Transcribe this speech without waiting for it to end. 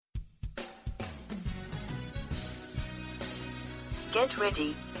Get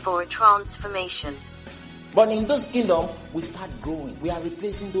ready for a transformation. But in this kingdom, we start growing. We are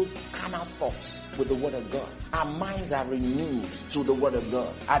replacing those carnal thoughts with the word of God. Our minds are renewed to the word of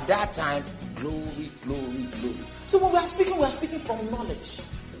God. At that time, glory, glory, glory. So when we are speaking from knowledge.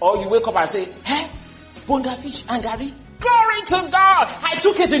 Or you wake up and say, hey, bonga fish and gari. Glory to God. I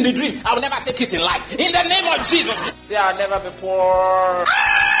took it in the dream. I will never take it in life. In the name of Jesus. Say, I'll never be poor.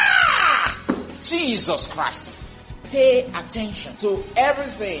 Jesus Christ. Pay attention to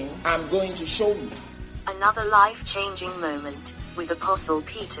everything I'm going to show you. Another life-changing moment with Apostle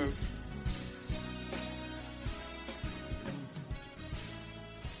Peters.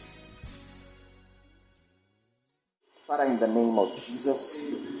 Father, in the name of Jesus,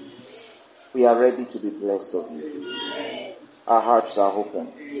 we are ready to be blessed of you. Our hearts are open.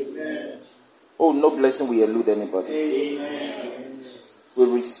 Oh, no blessing will elude anybody. We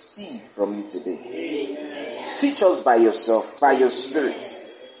receive from you today. Teach us by yourself, by your Spirit.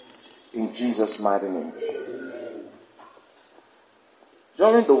 In Jesus' mighty name.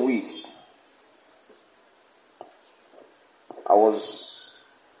 During the week, I was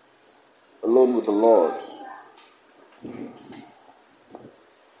alone with the Lord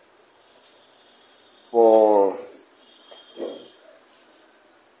for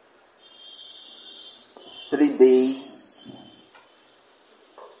 3 days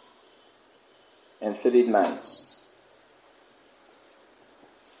and 3 nights.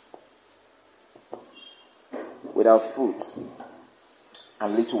 Without food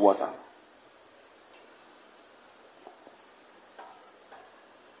and little water.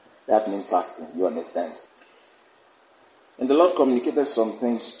 That means fasting, you understand. And the Lord communicated some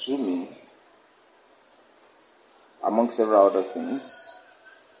things to me, among several other things.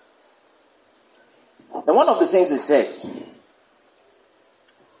 And one of the things he said,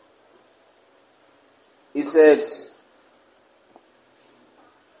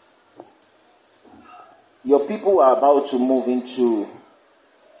 your people are about to move into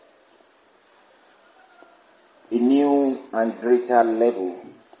a new and greater level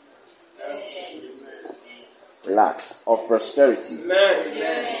of prosperity.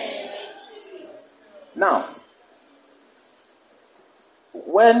 Now,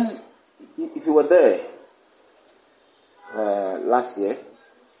 if you were there last year,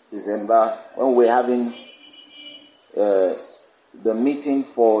 December, when we were having the meeting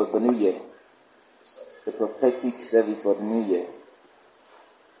for the new year, the prophetic service for the new year.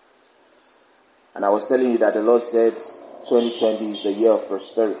 And I was telling you that the Lord said 2020 is the year of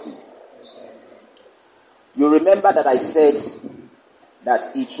prosperity. You remember that I said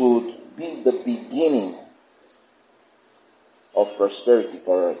that it would be the beginning of prosperity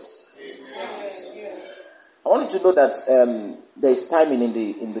for us. I want you to know that there is timing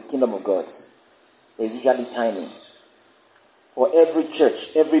in the kingdom of God. There is usually timing. For every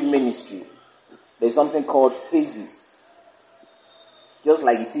church, every ministry, there's something called phases. Just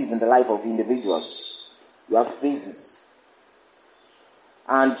like it is in the life of individuals. You have phases.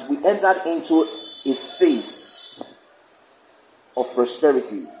 And we entered into a phase of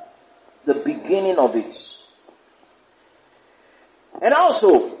prosperity. The beginning of it. And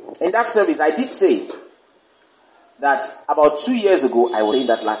also, in that service, I did say that about 2 years ago, I was saying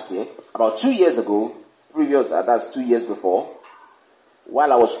that last year, about 2 years ago, that's 2 years before,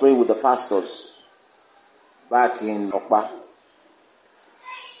 while I was praying with the pastors, back in Okpa.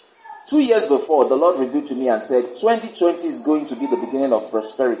 2 years before, the Lord revealed to me and said, 2020 is going to be the beginning of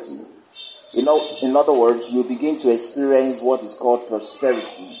prosperity. You know, in other words, you begin to experience what is called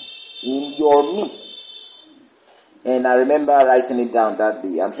prosperity in your midst. And I remember writing it down that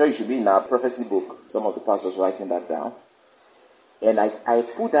day. I'm sure you should be in our prophecy book. Some of the pastors writing that down. And I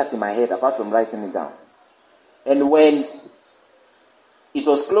put that in my head apart from writing it down. And when it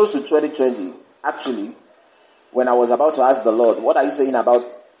was close to 2020, actually, when I was about to ask the Lord, what are you saying about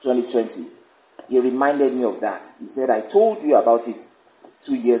 2020? He reminded me of that. He said, I told you about it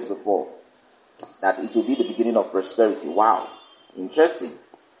 2 years before, that it will be the beginning of prosperity. Wow, interesting.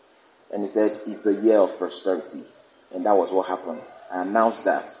 And he said, it's the year of prosperity. And that was what happened. I announced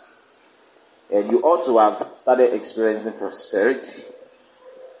that. And you ought to have started experiencing prosperity.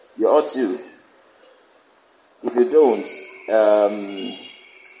 You ought to. If you don't,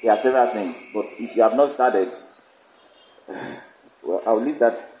 there are several things. But if you have not started, well, I'll leave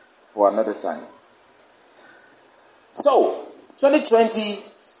that for another time. So, 2020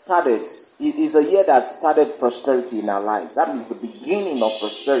 started. It is a year that started prosperity in our lives. That means the beginning of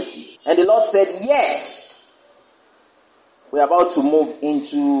prosperity. And the Lord said, yes, we're about to move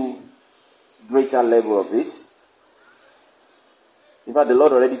into greater level of it. In fact, the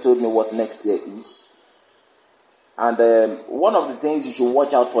Lord already told me what next year is. And one of the things you should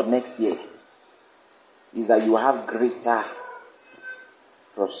watch out for next year is that you have greater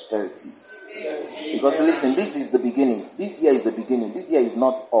prosperity. Because listen, this is the beginning. This year is the beginning. This year is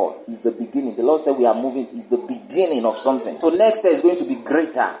not all. It's the beginning. The Lord said we are moving. It's the beginning of something. So next year is going to be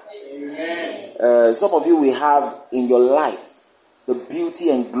greater. Some of you will have in your life the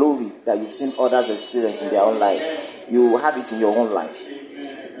beauty and glory that you've seen others experience in their own life. You will have it in your own life.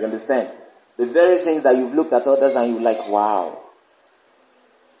 You understand? The very things that you've looked at others and you're like, wow.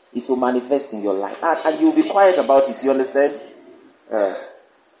 It will manifest in your life. And you'll be quiet about it. You understand?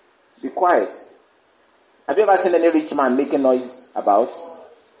 Be quiet. Have you ever seen any rich man making noise about?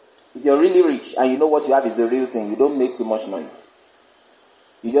 If you're really rich and you know what you have is the real thing, you don't make too much noise.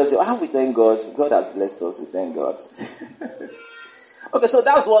 You just say, we thank God. God has blessed us. We thank God. Okay, so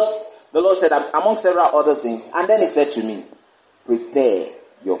that's what the Lord said among several other things. And then he said to me, prepare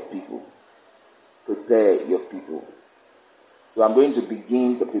your people. Prepare your people. So I'm going to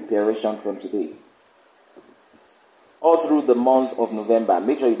begin the preparation from today. All through the month of November,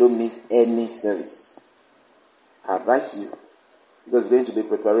 make sure you don't miss any service. I advise you, because it's going to be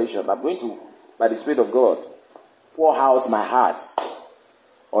preparation. I'm going to, by the Spirit of God, pour out my heart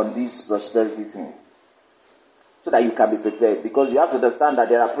on this prosperity thing, so that you can be prepared. Because you have to understand that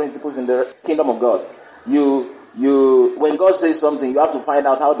there are principles in the kingdom of God. When God says something, you have to find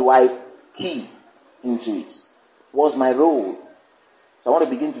out, how do I key into it? What's my role? So I want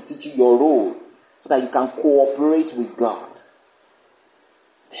to begin to teach you your role, so that you can cooperate with God.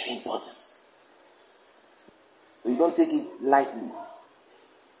 Very important. So you don't take it lightly.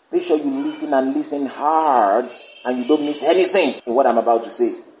 Make sure you listen and listen hard, and you don't miss anything in what I'm about to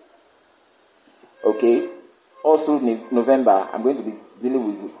say. Okay? Also, November, I'm going to be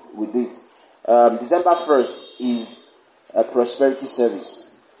dealing with this. December 1st is a prosperity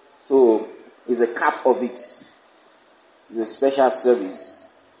service. So, it's a cap of it. It's a special service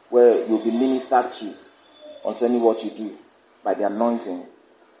where you'll be ministered to concerning what you do by the anointing.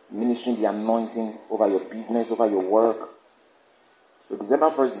 Ministering the anointing over your business, over your work. So December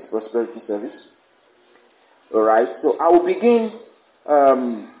 1st is prosperity service. Alright, so I will begin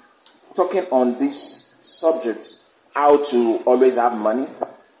talking on this subject, how to always have money,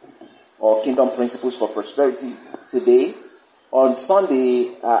 or kingdom principles for prosperity today. On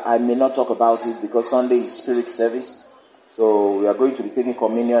Sunday, I may not talk about it because Sunday is spirit service. So we are going to be taking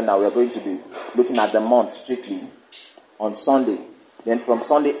communion now. We are going to be looking at the month strictly on Sunday. Then from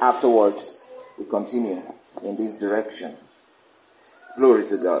Sunday afterwards, we continue in this direction. Glory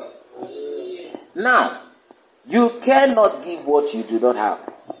to God. Now, you cannot give what you do not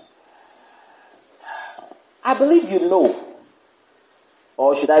have. I believe you know,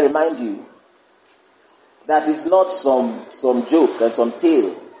 or should I remind you, that it's not some joke and some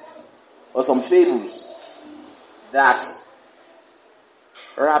tale or some fables that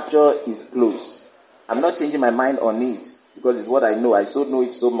rapture is close. I'm not changing my mind on it because it's what I know. I so know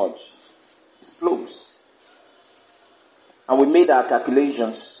it so much. It's close. And we made our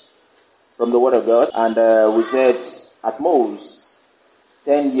calculations from the Word of God, and we said at most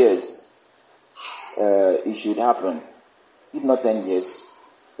 10 years it should happen. If not 10 years.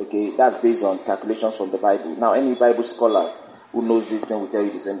 Okay, that's based on calculations from the Bible. Now, any Bible scholar who knows this thing will tell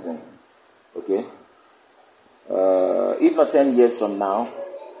you the same thing. Okay? If not 10 years from now,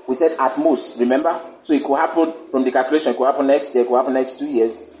 we said at most, remember? So it could happen from the calculation, it could happen next year, it could happen next 2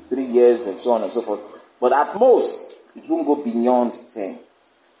 years, 3 years, and so on and so forth. But at most, it won't go beyond 10.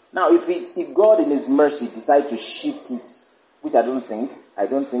 Now, if God in His mercy decides to shift it, which I don't think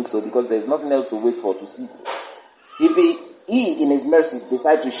so, because there's nothing else to wait for to see. If He in His mercy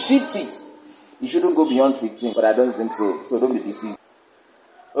decides to shift it, it shouldn't go beyond 15, but I don't think so. So don't be deceived.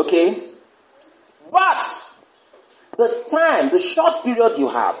 Okay? But the short period you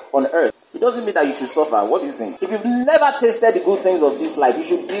have on earth, it doesn't mean that you should suffer. What do you think? If you've never tasted the good things of this life, you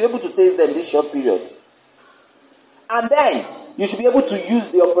should be able to taste them this short period. And then, you should be able to use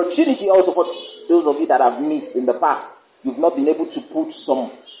the opportunity also for those of you that have missed in the past. You've not been able to put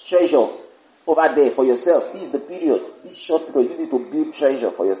some treasure over there for yourself. This is the period. This short period, use it to build treasure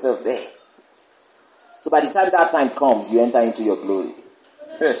for yourself there. So by the time that time comes, you enter into your glory.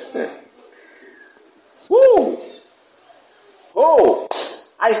 Woo! Oh!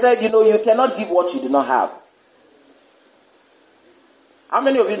 I said, you cannot give what you do not have. How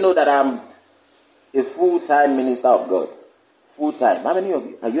many of you know that I'm a full-time minister of God? Full-time. How many of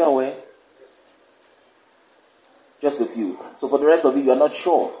you? Are you aware? Just a few. So for the rest of you are not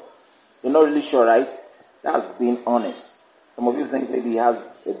sure. You're not really sure, right? That's being honest. Some of you think maybe he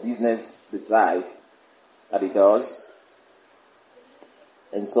has a business beside that he does.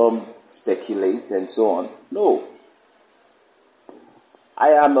 And some speculate and so on. No.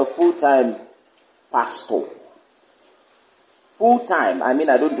 I am a full-time pastor. Full-time. I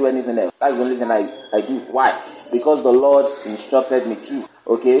mean, I don't do anything else. That's the only thing I do. Why? Because the Lord instructed me to.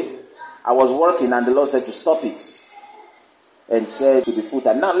 Okay? I was working and the Lord said to stop it. And said to be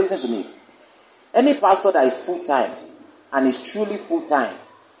full-time. Now listen to me. Any pastor that is full-time and is truly full-time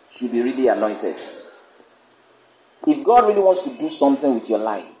should be really anointed. If God really wants to do something with your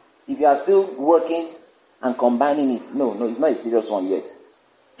life, if you are still working and combining it, no, it's not a serious one yet.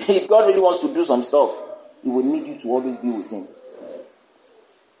 If God really wants to do some stuff, He will need you to always be with Him.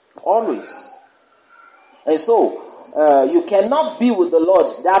 Always. And so, you cannot be with the Lord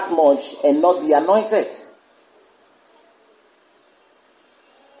that much and not be anointed.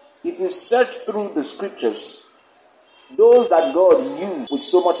 If you search through the scriptures, those that God used with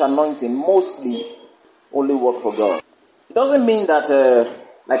so much anointing mostly only work for God. It doesn't mean that,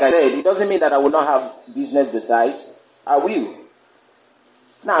 like I said, it doesn't mean that I will not have business besides. I will.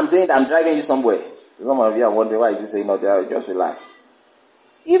 Now I'm saying that I'm driving you somewhere. Some of you are wondering why is he saying not there. Just relax.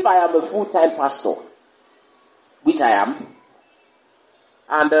 If I am a full-time pastor, which I am,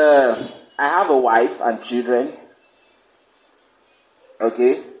 and I have a wife and children,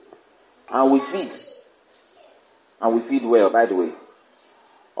 okay, and we feed. And we feed well, by the way.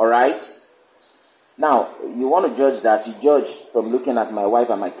 Alright? Now, you want to judge that, you judge from looking at my wife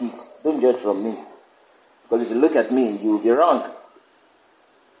and my kids. Don't judge from me. Because if you look at me, you will be wrong.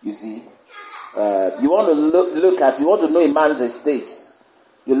 You see? You want to you want to know a man's estate.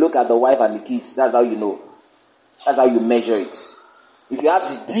 You look at the wife and the kids. That's how you know. That's how you measure it. If you have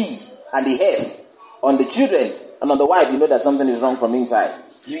the D and the F on the children and on the wife, you know that something is wrong from inside.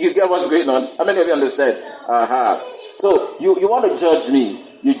 You get what's going on? How many of you understand? So, you want to judge me.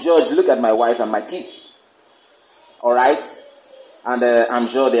 You judge, look at my wife and my kids. Alright? And I'm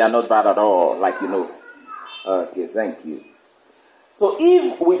sure they are not bad at all, like you know. Okay, thank you. So,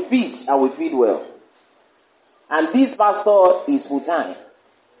 if we feed, and we feed well, and this pastor is full-time,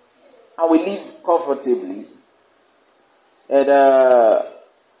 and we live comfortably, and I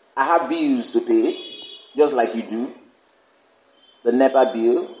have bills to pay, just like you do. The NEPA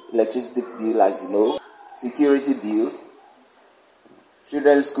bill, electricity bill, as you know, security bill,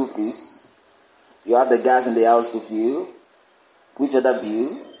 children's school fees. You have the gas in the house to fill. Which other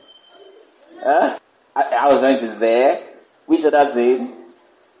bill? House rent is there. Which other thing?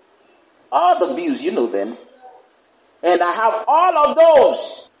 All the bills, you know them. And I have all of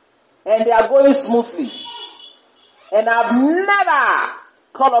those. And they are going smoothly. And I've never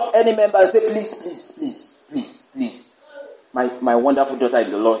called up any member and said, please. My wonderful daughter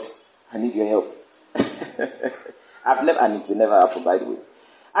in the Lord, I need your help. And it will never happen, by the way.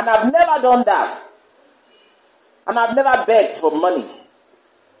 And I've never done that. And I've never begged for money.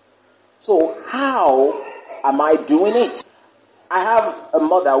 So how am I doing it? I have a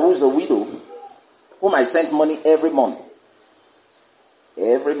mother who's a widow, whom I sent money every month.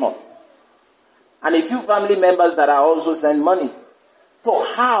 Every month. And a few family members that I also send money. So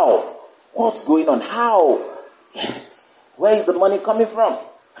how? What's going on? How? Where is the money coming from?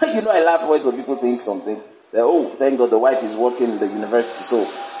 You know, I laugh when some people think something. Oh, thank God the wife is working in the university, so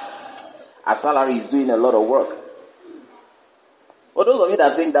her salary is doing a lot of work. For those of you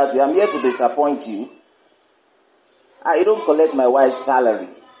that think that way, I'm here to disappoint you. I don't collect my wife's salary.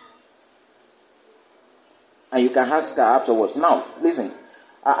 And you can ask her afterwards. Now, listen,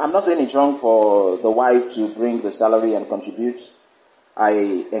 I'm not saying it's wrong for the wife to bring the salary and contribute. I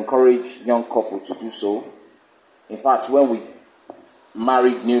encourage young couples to do so. In fact, when we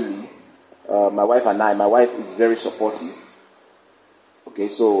married newly, my wife and I, my wife is very supportive. Okay,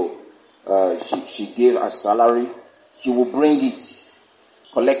 so she gave her salary. She will bring it,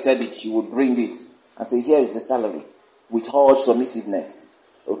 collected it, she will bring it and say, here is the salary, with all submissiveness.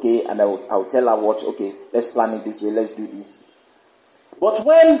 Okay, and I'll tell her what, okay, let's plan it this way, let's do this. But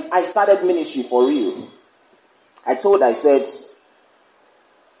when I started ministry for real, I said,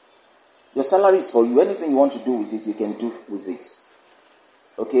 your salary is for you. Anything you want to do with it, you can do with it.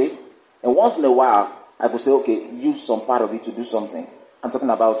 Okay? And once in a while, I could say, okay, use some part of it to do something. I'm talking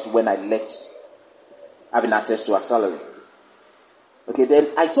about when I left having access to a salary. Okay, then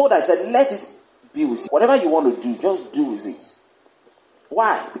I said, let it be with you. Whatever you want to do, just do with it.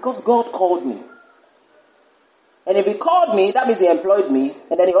 Why? Because God called me. And if He called me, that means He employed me,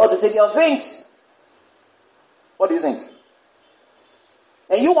 and then He ought to take care of things. What do you think?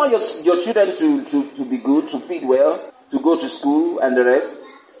 And you want your children to be good, to feed well, to go to school and the rest.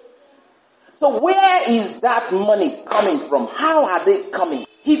 So where is that money coming from? How are they coming?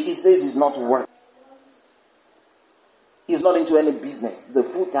 If he says he's not working, he's not into any business, he's a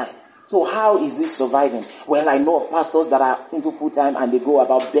full-time. So how is it surviving? Well, I know of pastors that are into full-time and they go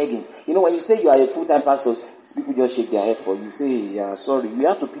about begging. You know, when you say you are a full-time pastor, people just shake their head for you. Say, yeah, sorry, you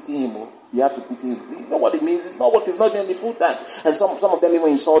have to pity him. Oh. You have to pity him. You know what it means? It's not what he's not doing the full-time. And some of them even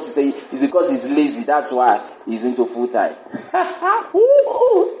insult to say it's because he's lazy. That's why he's into full-time.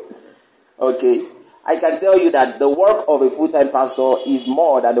 Okay. I can tell you that the work of a full-time pastor is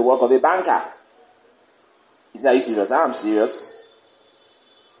more than the work of a banker. Is that you serious? I'm serious.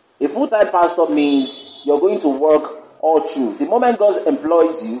 A full-time pastor means you're going to work all through. The moment God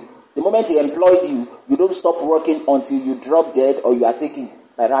employs you, the moment He employed you, you don't stop working until you drop dead or you are taken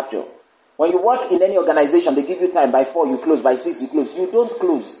by rapture. When you work in any organization, they give you time. By 4, you close. By 6, you close. You don't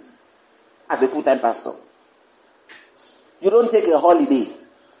close as a full-time pastor. You don't take a holiday.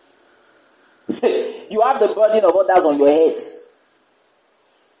 You have the burden of others on your head.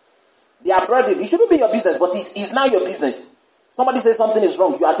 They are burdened. It shouldn't be your business, but it's now your business. Somebody says something is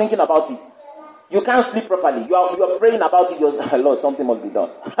wrong. You are thinking about it. You can't sleep properly. You are praying about it. You're Lord, something must be done.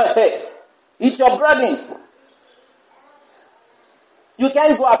 It's your burden. You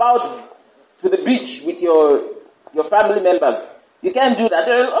can't go about to the beach with your family members. You can't do that.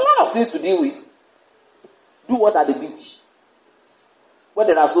 There are a lot of things to deal with. Do what at the beach? Where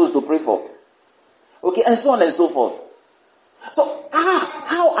there are souls to pray for. Okay, and so on and so forth. So,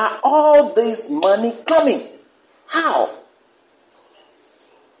 how are all this money coming? How?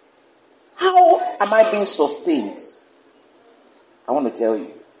 How am I being sustained? I want to tell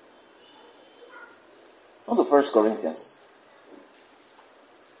you. Turn to 1 Corinthians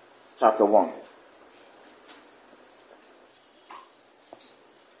chapter 1.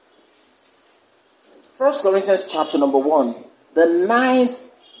 1 Corinthians chapter number 1, the 9th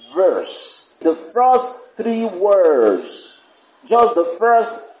verse, the first 3 words, just the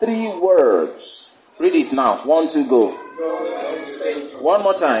first 3 words. Read it now. 1, 2, go. One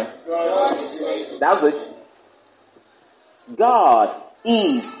more time. That's it. God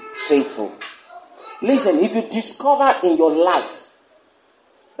is faithful. Listen, if you discover in your life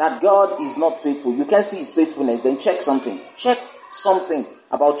that God is not faithful, you can see His faithfulness, then check something. Check something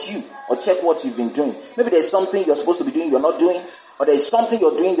about you, or check what you've been doing. Maybe there's something you're supposed to be doing, you're not doing, or there's something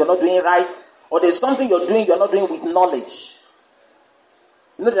you're doing, you're not doing right, or there's something you're doing, you're not doing with knowledge.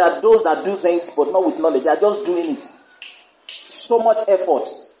 You know, there are those that do things, but not with knowledge. They are just doing it. So much effort,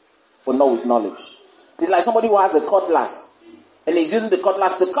 but not with knowledge. It's like somebody who has a cutlass, and is using the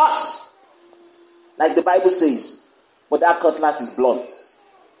cutlass to cut, like the Bible says, but that cutlass is blunt.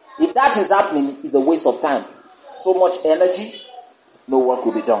 If that is happening, it's a waste of time. So much energy, no work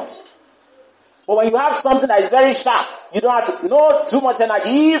will be done. But when you have something that is very sharp, you don't have to, no too much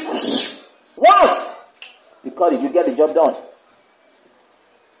energy. Once you cut it, you get the job done.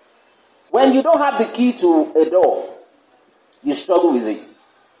 When you don't have the key to a door, you struggle with it.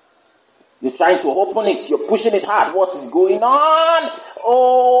 You're trying to open it. You're pushing it hard. What is going on?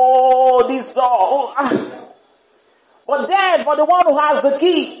 Oh, this door. Oh. But then, for the one who has the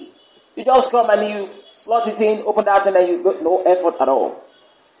key, you just come and you slot it in, open that thing, and you got no effort at all.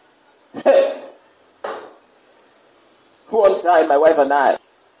 One time, my wife and I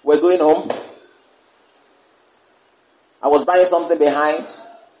were going home. I was buying something behind,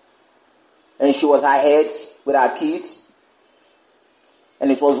 and she was ahead with our kids, and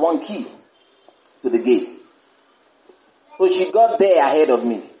it was one key to the gate. So she got there ahead of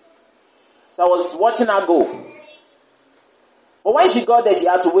me. So I was watching her go. But when she got there, she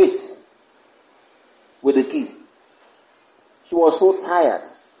had to wait with the key. She was so tired.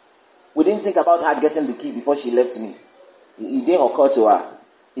 We didn't think about her getting the key before she left me. It didn't occur to her.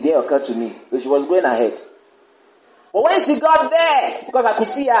 It didn't occur to me. So she was going ahead. But when she got there, because I could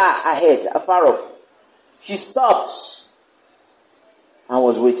see her ahead, afar off, she stopped and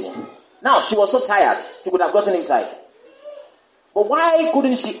was waiting. Now, she was so tired, she could have gotten inside. But why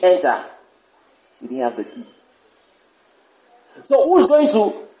couldn't she enter? She didn't have the key. So who's going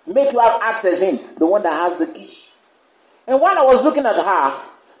to make you have access in? The one that has the key. And while I was looking at her,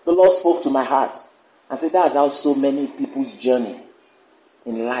 the Lord spoke to my heart and said, that's how so many people's journey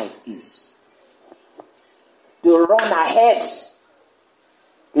in life is. They run ahead.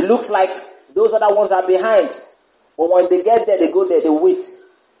 It looks like those other ones are behind. But when they get there, they go there, they wait.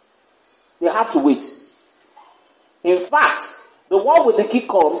 They have to wait. In fact, the one with the key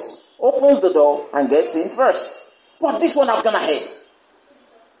comes, opens the door, and gets in first. But this one has gone ahead.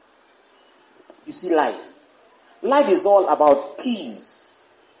 You see life. Life is all about keys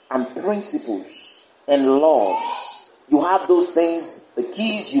and principles and laws. You have those things, the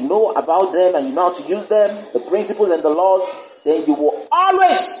keys, you know about them and you know how to use them, the principles and the laws, then you will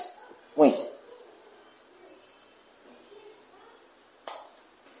always win.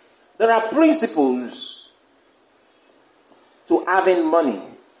 There are principles to having money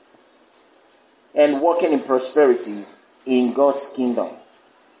and working in prosperity in God's kingdom.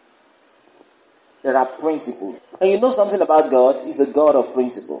 There are principles. And you know something about God? He's a God of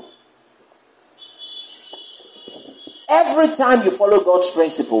principle. Every time you follow God's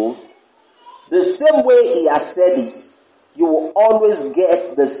principle, the same way He has said it, you will always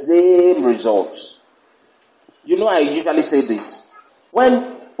get the same results. You know, I usually say this.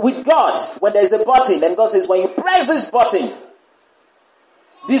 With God, when there's a button, and God says, when you press this button,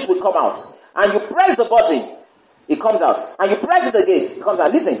 this will come out. And you press the button, it comes out. And you press it again, it comes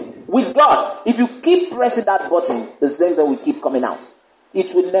out. Listen, with God, if you keep pressing that button, the same thing will keep coming out.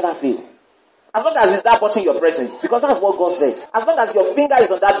 It will never fail. As long as it's that button you're pressing, because that's what God said. As long as your finger is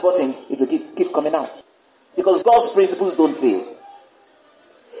on that button, it will keep coming out. Because God's principles don't fail.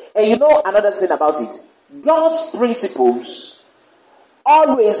 And you know another thing about it? God's principles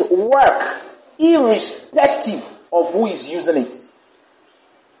always work irrespective of who is using it.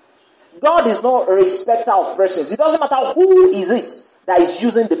 God is not a respecter of persons. It doesn't matter who is it that is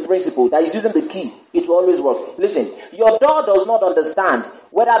using the principle, that is using the key. It will always work. Listen, your door does not understand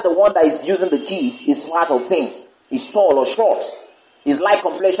whether the one that is using the key is flat or thin, is tall or short, is light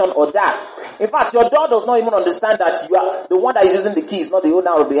complexion or dark. In fact, your door does not even understand that you are the one that is using the key is not the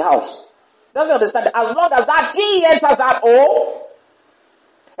owner of the house. It doesn't understand that as long as that key enters that hole,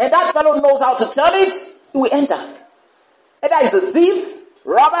 and that fellow knows how to turn it, he will enter. Either it's a thief,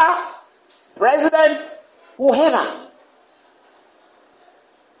 robber, president, whoever.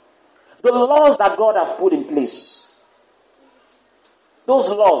 The laws that God has put in place, those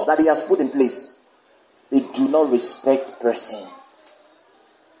laws that He has put in place, they do not respect persons.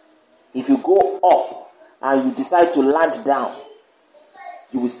 If you go up and you decide to land down,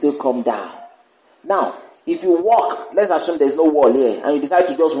 you will still come down. Now, if you walk, let's assume there's no wall here, and you decide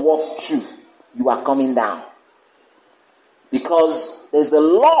to just walk through, you are coming down. Because there's the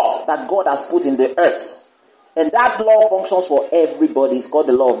law that God has put in the earth. And that law functions for everybody. It's called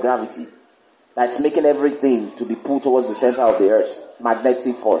the law of gravity. That's making everything to be pulled towards the center of the earth.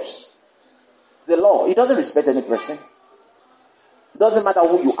 Magnetic force. It's the law. It doesn't respect any person. It doesn't matter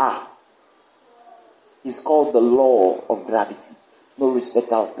who you are. It's called the law of gravity. No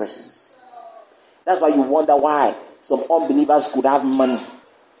respecter of persons. That's why you wonder why some unbelievers could have money.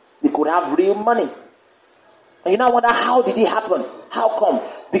 They could have real money. And you now wonder, how did it happen? How come?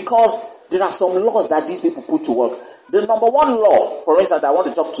 Because there are some laws that these people put to work. The number one law, for instance, that I want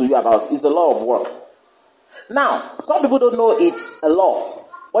to talk to you about is the law of work. Now, some people don't know it's a law.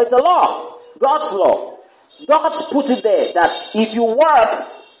 But it's a law. God's law. God put it there that if you work...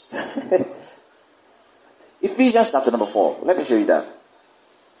 Ephesians chapter number 4. Let me show you that.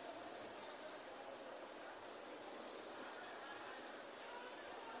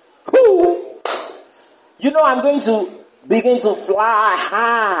 You know, I'm going to begin to fly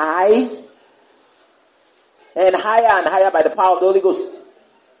high and higher by the power of the Holy Ghost.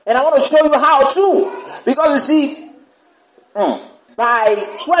 And I want to show you how too. Because you see, by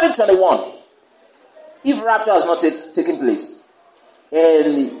 2021, if rapture has not taken place,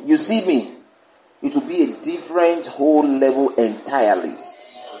 and you see me, it will be a different whole level entirely.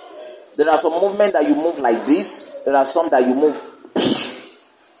 There are some movements that you move like this. There are some that you move.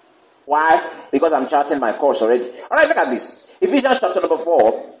 Why? Because I'm charting my course already. Alright, look at this. Ephesians chapter number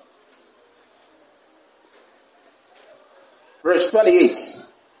 4. Verse 28.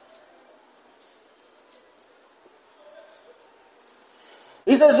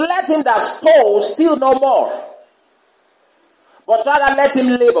 He says, let him that stole steal no more, but rather let him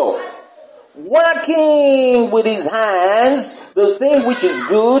labor, working with his hands the thing which is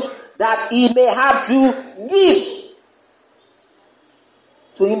good, that he may have to give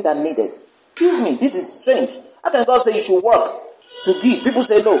to him that needeth. Excuse me, this is strange. How can God say you should work to give? People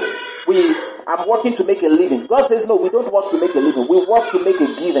say, no, I'm working to make a living. God says, no, we don't work to make a living. We work to make a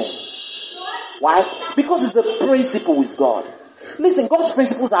giving. Why? Because it's the principle with God. Listen, God's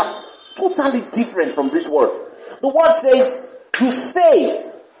principles are totally different from this world. The word says, you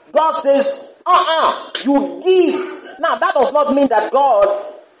save. God says, you give. Now, that does not mean that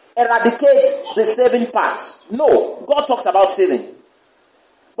God eradicates the saving part. No, God talks about saving.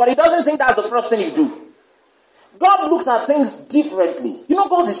 But He doesn't think that's the first thing you do. God looks at things differently. You know,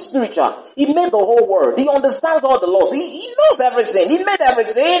 God is spiritual. He made the whole world. He understands all the laws. He knows everything. He made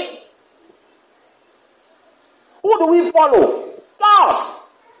everything. Who do we follow? God.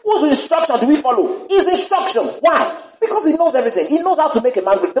 Whose instruction do we follow? His instruction. Why? Because He knows everything. He knows how to make a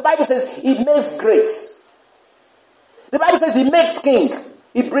man great. The Bible says He makes great. The Bible says He makes king.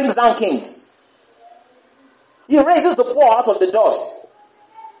 He brings down kings. He raises the poor out of the dust.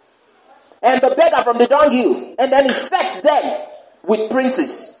 and the beggar from the dunghill, and then he sets them with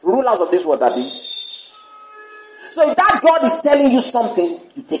princes, rulers of this world, that is. So if that God is telling you something,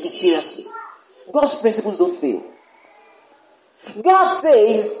 you take it seriously. God's principles don't fail. God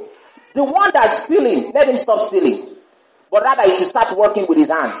says, the one that's stealing, let him stop stealing. But rather he should start working with his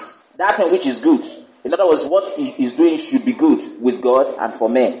hands. That thing which is good. In other words, what he is doing should be good with God and for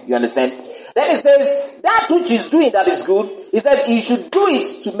men. You understand? Then he says, that which he's doing that is good, he said he should do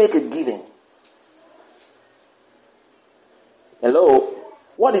it to make a giving. Hello?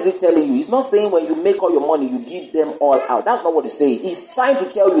 What is he telling you? He's not saying when you make all your money, you give them all out. That's not what he's saying. He's trying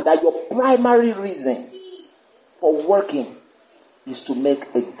to tell you that your primary reason for working is to make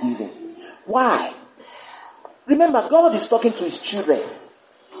a giving. Why? Remember, God is talking to his children.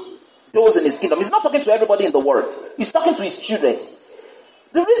 Those in his kingdom. He's not talking to everybody in the world. He's talking to his children.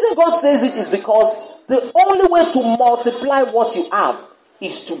 The reason God says it is because the only way to multiply what you have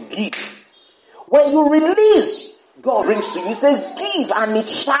is to give. When you release, God brings to you. He says, give and it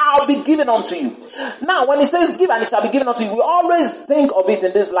shall be given unto you. Now, when he says give and it shall be given unto you, we always think of it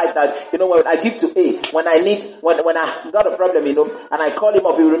in this light that, when I give to A, when I got a problem, and I call him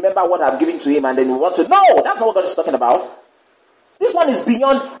up, he will remember what I've given to him and then we want to. No, that's not what God is talking about. This one is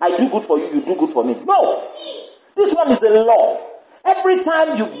beyond, I do good for you, you do good for me. No. This one is the law. Every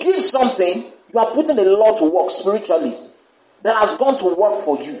time you give something, you are putting a law to work spiritually that has gone to work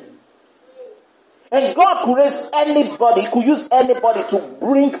for you. And God could raise anybody, could use anybody to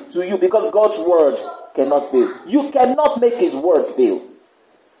bring to you because God's word cannot fail. You cannot make his word fail.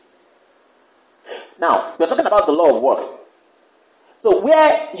 Now, we're talking about the law of work. So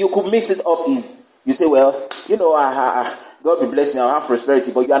where you could mix it up is, you say, well, God will bless me, I'll have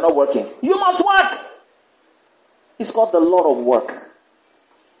prosperity, but you are not working. You must work. It's called the law of work.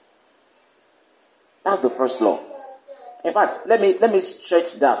 That's the first law. In fact, let me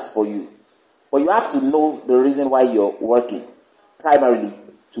stretch that for you. But you have to know the reason why you're working. Primarily,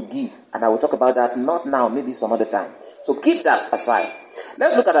 to give. And I will talk about that not now, maybe some other time. So keep that aside.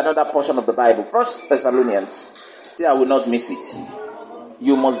 Let's look at another portion of the Bible. 1 Thessalonians. See, I will not miss it.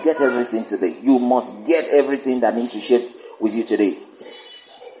 You must get everything today. You must get everything that needs to share with you today.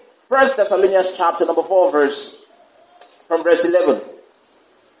 1 Thessalonians chapter number 4 from verse 11.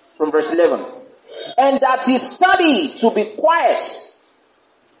 From verse 11. And that you study to be quiet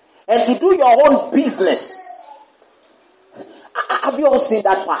and to do your own business. Have you all seen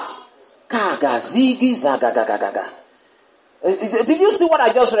that part? Did you see what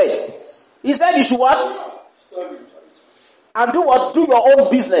I just read? He said you should what? And do what? Do your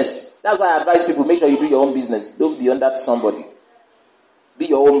own business. That's why I advise people, make sure you do your own business. Don't be under somebody. Be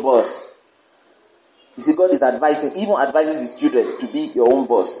your own boss. You see, God is even advises his children to be your own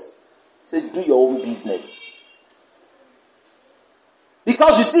boss. He said, do your own business.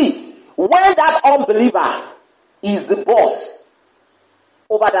 Because you see, when that unbeliever is the boss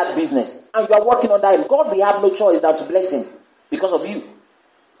over that business, and you are working under him, God will have no choice than to bless him because of you.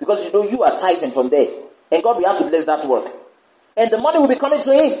 Because you are tithing from there. And God will have to bless that work. And the money will be coming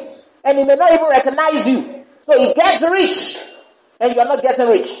to him. And he may not even recognize you. So he gets rich. And you are not getting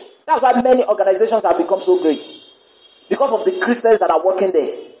rich. That's why many organizations have become so great. Because of the Christians that are working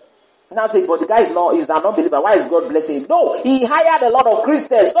there. Now say, but the guy is an unbeliever. Why is God blessing him? No, he hired a lot of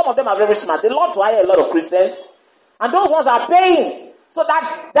Christians. Some of them are very smart. They love to hire a lot of Christians. And those ones are paying. So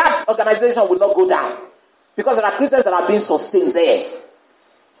that organization will not go down. Because there are Christians that are being sustained there.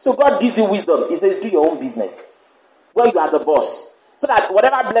 So God gives you wisdom. He says, do your own business. Where you are the boss. So that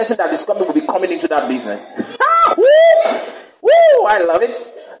whatever blessing that is coming will be coming into that business. Woo! I love it.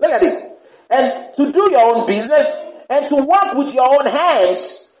 Look at it. And to do your own business and to work with your own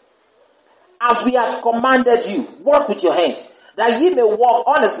hands as we have commanded you. Work with your hands. That ye may walk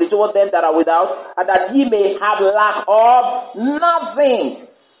honestly toward them that are without, and that ye may have lack of nothing.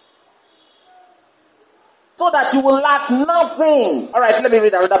 So that you will lack nothing. Alright, let me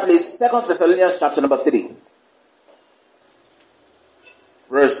read another place. 2 Thessalonians chapter number 3.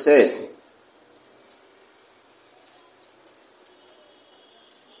 Verse 10.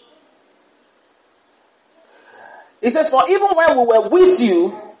 It says, for even when we were with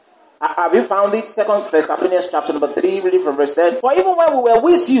you, have you found it? 2 Thessalonians chapter number 3, reading from verse 10. For even when we were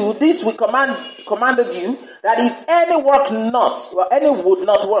with you, this we commanded you, that if any work not, or any would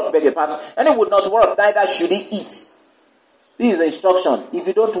not work, beg your pardon, any would not work, neither should he eat. This is the instruction. If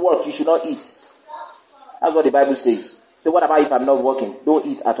you don't work, you should not eat. That's what the Bible says. So what about if I'm not working? Don't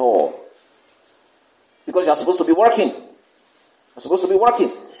eat at all. Because you are supposed to be working. You're supposed to be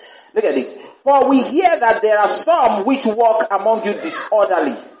working. Look at it. For we hear that there are some which walk among you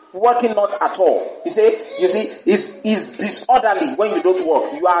disorderly. working not at all. You see, is disorderly when you don't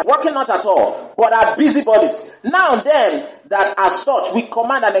work. You are working not at all, but are busybodies. Now then, that as such, we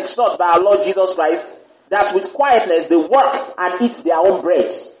command and exhort by our Lord Jesus Christ, that with quietness they work and eat their own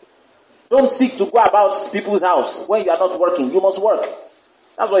bread. Don't seek to go about people's house when you are not working. You must work.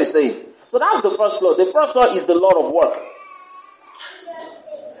 That's what he's saying. So that's the first law. The first law is the law of work.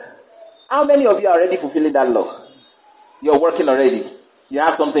 How many of you are already fulfilling that law? You're working already. You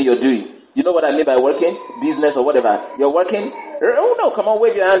have something you're doing. You know what I mean by working? Business or whatever. You're working. Oh no, come on,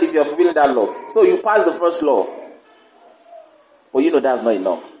 wave your hand if you're fulfilling that law. So you pass the first law. But you know that's not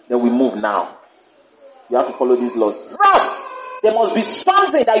enough. Then we move now. You have to follow these laws. First, there must be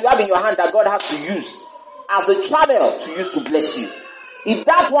something that you have in your hand that God has to use as a channel to use to bless you. If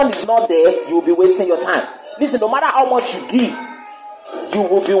that one is not there, you will be wasting your time. Listen, no matter how much you give, you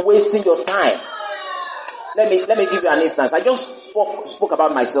will be wasting your time. Let me give you an instance. I just spoke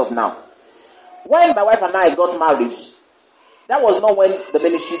about myself now. When my wife and I got married, that was not when the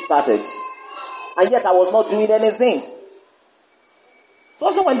ministry started. And yet I was not doing anything. So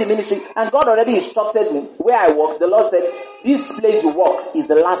also when the ministry, and God already instructed me where I work, the Lord said, this place you work is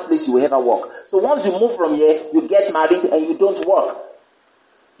the last place you will ever work. So once you move from here, you get married and you don't work.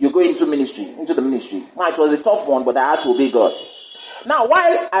 You go into the ministry. Now it was a tough one, but I had to obey God. Now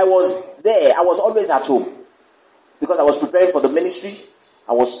while I was there, I was always at home. Because I was preparing for the ministry.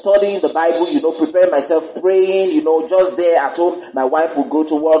 I was studying the Bible, preparing myself, praying, just there at home. My wife would go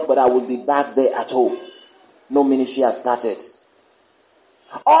to work, but I would be back there at home. No ministry has started.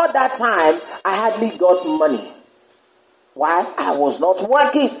 All that time, I hardly got money. Why? I was not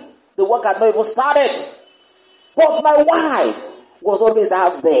working. The work had not even started. But my wife was always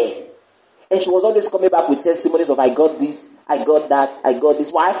out there. And she was always coming back with testimonies of, I got this, I got that, I got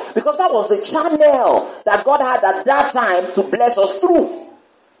this. Why? Because that was the channel that God had at that time to bless us through.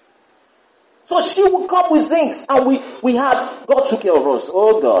 So she would come with things and God took care of us.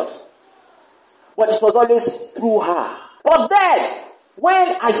 Oh God. But it was always through her. But then,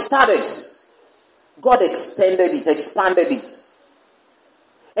 when I started, God extended it, expanded it.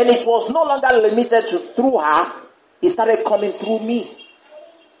 And it was no longer limited to through her. It started coming through me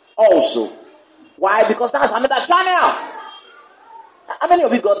also. Why? Because that's another channel. How many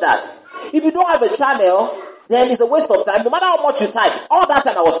of you got that? If you don't have a channel, then it's a waste of time. No matter how much you tithe, all that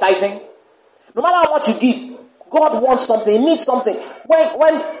time I was tithing. No matter how much you give, God wants something, He needs something. When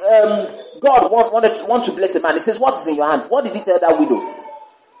God wants to bless a man, He says, what is in your hand? What did He tell that widow?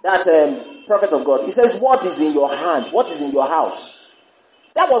 That prophet of God. He says, what is in your hand? What is in your house?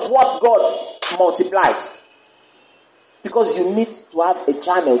 That was what God multiplied. Because you need to have a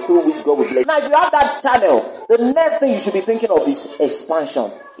channel through which God will bless. Now, if you have that channel, the next thing you should be thinking of is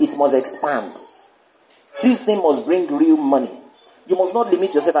expansion. It must expand. This thing must bring real money. You must not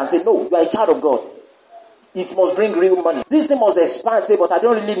limit yourself and say, no, you are a child of God. It must bring real money. This thing must expand. Say, but I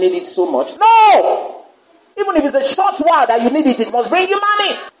don't really need it so much. No! Even if it's a short while that you need it, it must bring you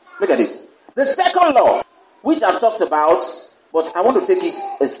money. Look at it. The second law, which I've talked about, but I want to take it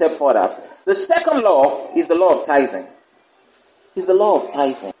a step further. The second law is the law of tithing. It's the law of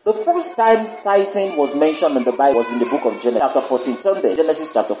tithing. The first time tithing was mentioned in the Bible was in the book of Genesis chapter 14. Turn there.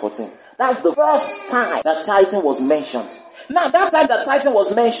 Genesis chapter 14. That's the first time that tithing was mentioned. Now, that time that tithing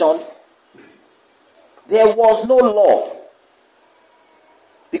was mentioned, there was no law.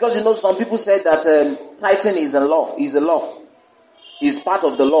 Because some people said that tithing is a law. Is part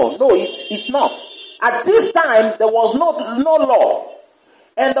of the law. No, it's not. At this time, there was no law.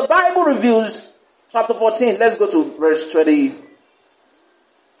 And the Bible reveals chapter 14. Let's go to verse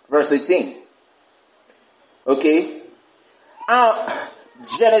 18. Okay.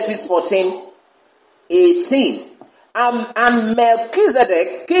 Genesis 14, 18. And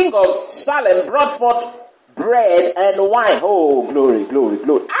Melchizedek, king of Salem, brought forth bread and wine. Oh, glory, glory,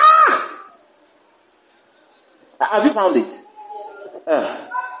 glory. Have you found it?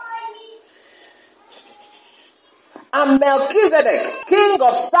 And Melchizedek, king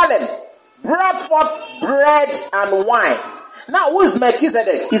of Salem, brought forth bread and wine. Now, who is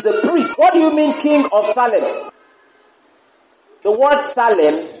Melchizedek? He's a priest. What do you mean, king of Salem? The word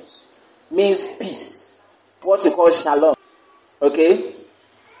Salem means peace. What you call shalom. Okay?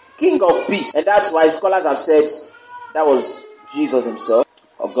 King of peace. And that's why scholars have said that was Jesus himself,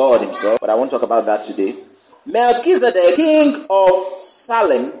 or God himself. But I won't talk about that today. Melchizedek, king of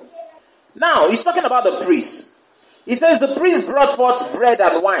Salem. Now, he's talking about the priest. He says the priest brought forth bread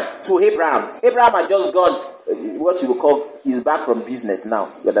and wine to Abraham. Abraham had just gone, what you would call, he's back from business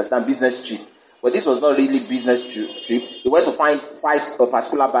now. You understand? Business trip. But this was not really business trip. He went to fight a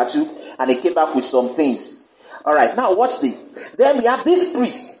particular battle and he came back with some things. Alright, now watch this. Then we have this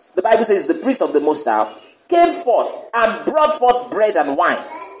priest the Bible says the priest of the Most High came forth and brought forth bread and wine.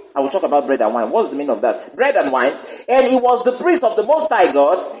 I will talk about bread and wine. What's the meaning of that? Bread and wine. And he was the priest of the Most High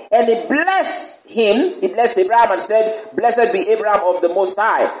God, and he blessed him. He blessed Abraham and said, "Blessed be Abraham of the Most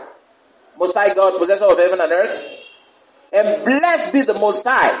High. Most High God, possessor of heaven and earth. And blessed be the Most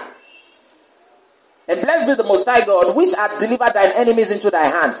High. And blessed be the Most High God, which hath delivered thine enemies into thy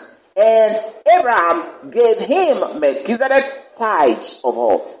hand." And Abraham gave him Melchizedek tithes of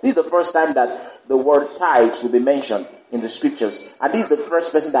all. This is the first time that the word tithes will be mentioned in the scriptures. And this is the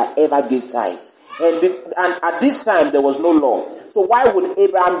first person that ever gave tithes. And at this time there was no law. So why would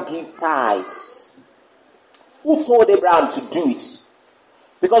Abraham give tithes? Who told Abraham to do it?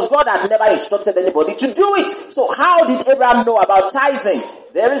 Because God had never instructed anybody to do it. So how did Abraham know about tithing?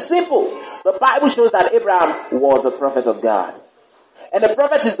 Very simple. The Bible shows that Abraham was a prophet of God. And the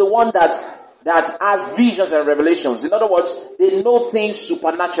prophet is the one that has visions and revelations. In other words, they know things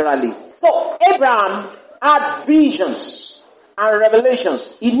supernaturally. So Abraham had visions and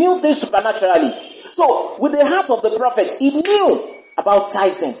revelations. He knew things supernaturally. So with the heart of the prophet, he knew about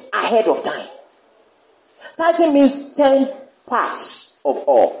tithing ahead of time. Tithing means 10 parts of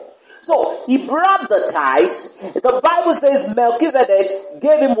all. So he brought the tithes. The Bible says Melchizedek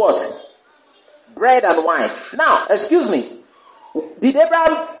gave him what? Bread and wine. Now, excuse me. Did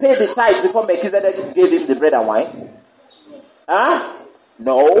Abraham pay the tithes before Melchizedek gave him the bread and wine?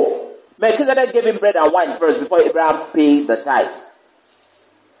 No. Melchizedek gave him bread and wine first before Abraham paid the tithes.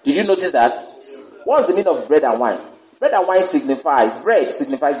 Did you notice that? What's the meaning of bread and wine? Bread and wine bread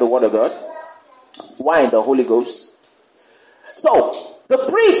signifies the word of God. Wine, the Holy Ghost. So, the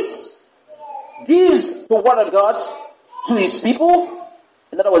priest gives the word of God to his people.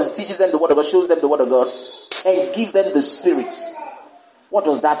 In other words, he teaches them the word of God, shows them the word of God, and gives them the Spirit. What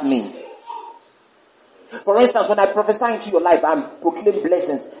does that mean? For instance, when I prophesy into your life and proclaim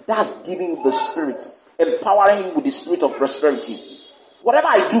blessings, that's giving you the Spirit, empowering you with the Spirit of prosperity. Whatever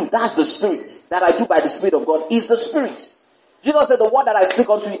I do, that's the Spirit that I do by the Spirit of God is the Spirit. Jesus said, the word that I speak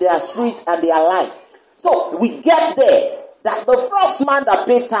unto you, they are spirit and they are life. So we get there that the first man that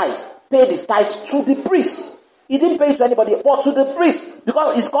paid his tithes to the priest. He didn't pay it to anybody, but to the priest,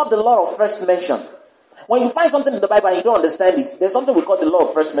 because it's called the law of first mention. When you find something in the Bible and you don't understand it, there's something we call the law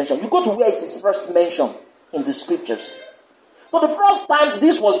of first mention. You go to where it is first mentioned in the scriptures. So the first time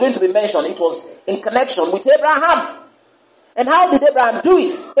this was going to be mentioned, it was in connection with Abraham. And how did Abraham do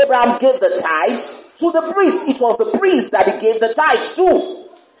it? Abraham gave the tithes to the priest. It was the priest that he gave the tithes to.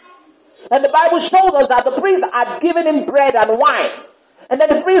 And the Bible shows us that the priest had given him bread and wine. And then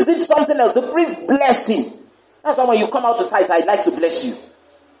the priest did something else. The priest blessed him. That's why when you come out to tithes, I'd like to bless you.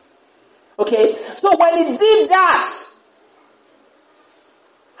 Okay? So when he did that,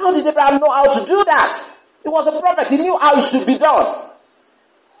 how did Abraham know how to do that? He was a prophet. He knew how it should be done.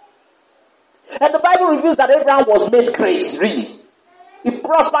 And the Bible reveals that Abraham was made great, really. He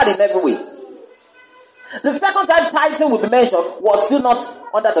prospered in every way. The second time tithing will be mentioned was still not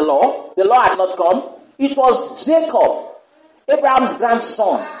under the law. The law had not come. It was Jacob, Abraham's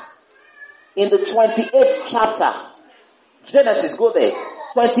grandson, in the 28th chapter. Genesis, go there.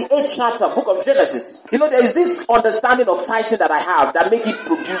 28th chapter, book of Genesis. You know, there is this understanding of tithing that I have that make it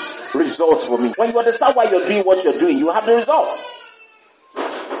produce results for me. When you understand why you're doing what you're doing, you have the results.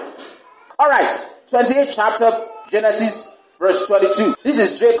 Alright, 28th chapter, Genesis, verse 22. This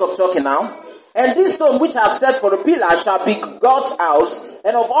is Jacob talking now. And this stone which I have set for a pillar shall be God's house,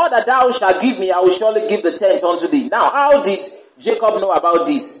 and of all that thou shalt give me, I will surely give the tenth unto thee. Now, how did Jacob know about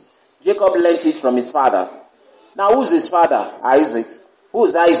this? Jacob learnt it from his father. Now, who's his father? Isaac. Who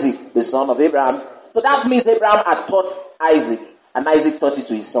is Isaac? The son of Abraham. So that means Abraham had taught Isaac, and Isaac taught it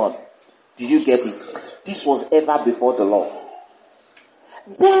to his son. Did you get it? This was ever before the law.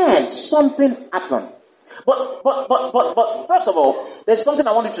 Then something happened. But first of all, there's something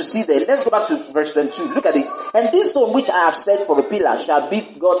I want you to see there. Let's go back to verse 22. Look at it. And this stone which I have set for a pillar shall be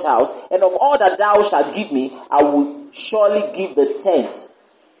God's house, and of all that thou shalt give me, I will surely give the tenth.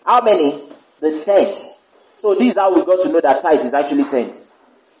 How many? The tenth. So this is how we got to know that tithe is actually tenth.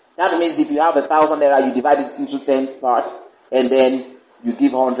 That means if you have 1,000 naira, you divide it into 10 parts, and then you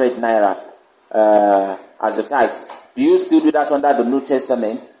give 100 naira as a tithe. Do you still do that under the New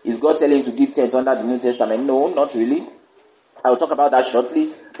Testament? Is God telling you to give tenth under the New Testament? No, not really. I will talk about that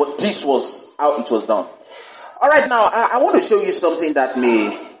shortly. But this was how it was done. Alright, now, I want to show you something that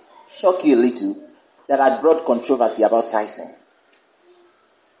may shock you a little, that had brought controversy about tithing.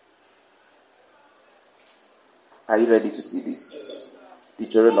 Are you ready to see this? Yes, sir.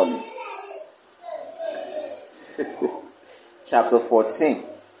 Deuteronomy. Chapter 14.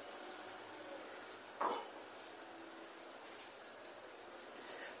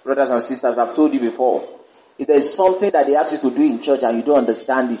 Brothers and sisters, I've told you before, if there's something that they ask you to do in church and you don't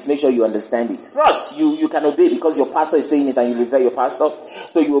understand it, make sure you understand it. First, you can obey because your pastor is saying it and you revere your pastor.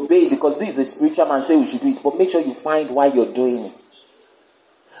 So you obey it because this is the spiritual man say we should do it. But make sure you find why you're doing it.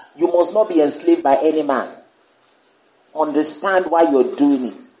 You must not be enslaved by any man. Understand why you're doing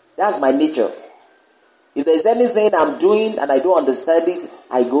it. That's my nature. If there's anything I'm doing and I don't understand it,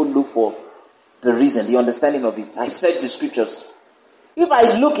 I go look for the reason, the understanding of it. I search the scriptures. If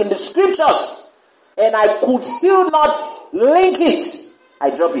I look in the scriptures and I could still not link it,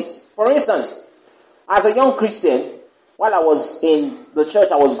 I drop it. For instance, as a young Christian, while I was in the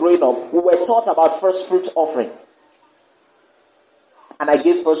church I was growing up, we were taught about first fruit offering. And I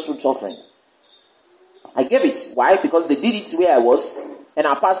gave first fruit offering. I gave it. Why? Because they did it where I was, and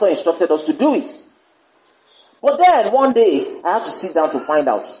our pastor instructed us to do it. But then one day, I had to sit down to find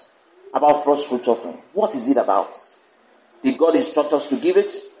out about first fruit offering. What is it about? Did God instruct us to give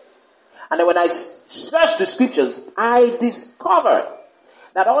it? And then when I searched the scriptures, I discovered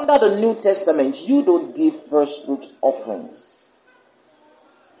that under the New Testament, you don't give first fruit offerings.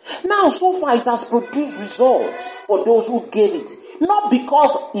 Now, so far it has produced results for those who gave it. Not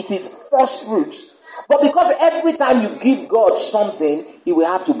because it is first fruit, but because every time you give God something, He will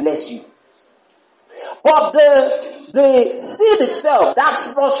have to bless you. But the seed itself, that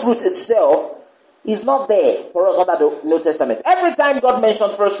first fruit itself, is not there for us under the New Testament. Every time God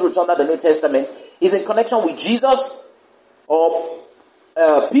mentioned first fruits under the New Testament, is in connection with Jesus or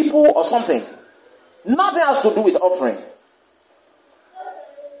people or something. Nothing has to do with offering.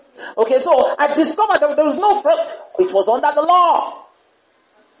 Okay, so I discovered that there was no first. It was under the law.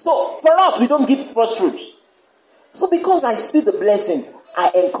 So for us, we don't give first fruits. So because I see the blessings, I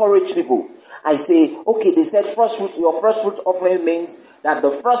encourage people. I say, okay, they said first fruits. Your first fruit offering means that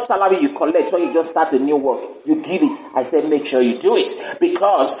the first salary you collect when you just start a new work, you give it. I said, make sure you do it.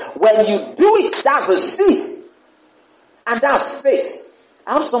 Because when you do it, that's a seed. And that's faith.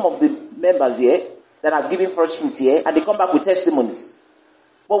 I have some of the members here that are giving first fruit here, and they come back with testimonies.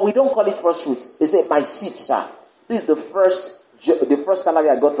 But we don't call it first fruits. They say, my seed, sir. This is the first salary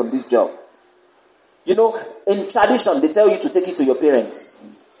I got from this job. You know, in tradition, they tell you to take it to your parents.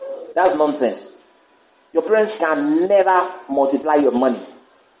 That's nonsense. Your parents can never multiply your money.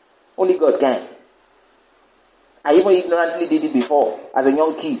 Only God can. I even ignorantly did it before. As a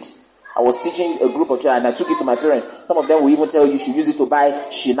young kid, I was teaching a group of children and I took it to my parents. Some of them will even tell you should use it to buy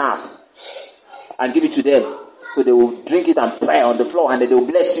shinap and give it to them. So they will drink it and pray on the floor and then they will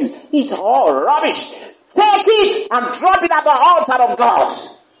bless you. It's all rubbish. Take it and drop it at the altar of God.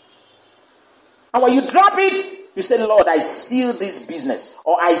 And when you drop it, you say, Lord, I seal this business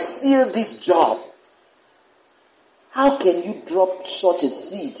or I seal this job. How can you drop such a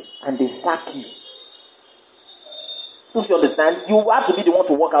seed and they sack you? Don't you understand? You have to be the one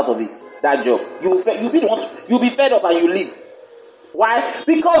to walk out of it, that job. You'll be the one. You'll be fed up and you leave. Why?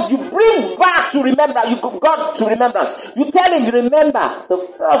 Because you bring back to remember. You got to remembrance. You tell him, you remember the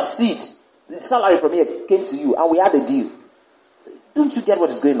first seed, the salary from here came to you, and we had a deal. Don't you get what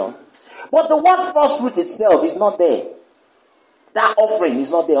is going on? But the word first fruit itself is not there. That offering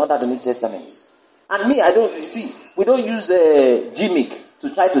is not there under the New Testament. And me, we don't use gimmick to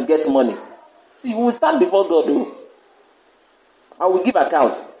try to get money. See, we will stand before God, though. I will give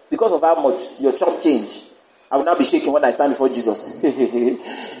account because of how much your chop change. I will not be shaking when I stand before Jesus.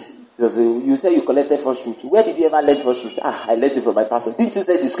 Because you say you collected first fruit. Where did you ever learn first fruit? I learned it from my pastor. Didn't you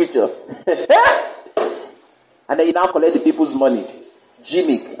say the scripture? And then you now collect the people's money.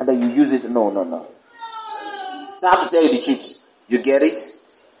 Gimmick. And then you use it. No. So I have to tell you the truth. You get it?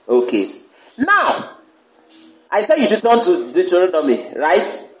 Okay. Now, I said you should turn to Deuteronomy,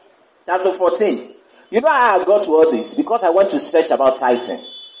 right? Chapter 14. You know how I got to all this? Because I went to search about tithing.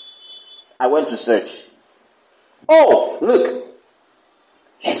 I went to search. Oh, look.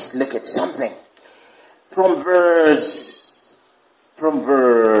 Let's look at something. From verse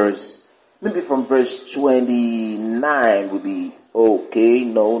 29 would be okay.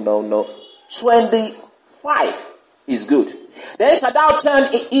 No. 25 is good. Then shalt thou turn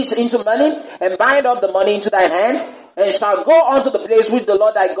it into money, and bind up the money into thy hand, and shalt go unto the place which the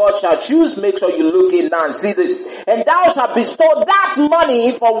Lord thy God shall choose. Make sure you look in now and see this. And thou shalt bestow that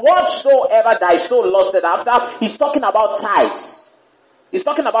money for whatsoever thy soul lusted after. He's talking about tithes. He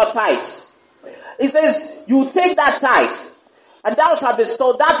says, you take that tithe, and thou shalt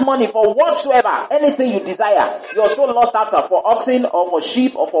bestow that money for whatsoever, anything you desire. Your soul lust after, for oxen, or for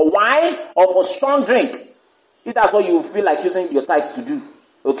sheep, or for wine, or for strong drink. If that's what you feel like using your tithe to do.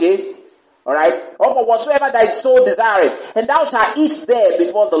 Okay? Alright? Or for whatsoever thy soul desireth. And thou shalt eat there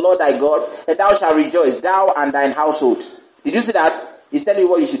before the Lord thy God, and thou shalt rejoice, thou and thine household. Did you see that? He's telling you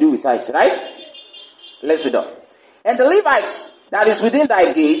what you should do with tithes, right? Let's read on. And the Levites that is within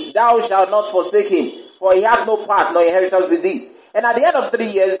thy gates, thou shalt not forsake him, for he hath no part nor inheritance with thee. And at the end of 3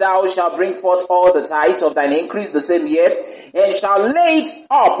 years thou shalt bring forth all the tithes of thine increase the same year, and shalt lay it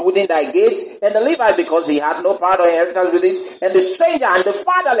up within thy gates. And the Levite, because he hath no part or inheritance with it, and the stranger and the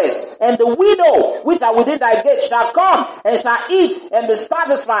fatherless and the widow which are within thy gates shall come and shall eat and be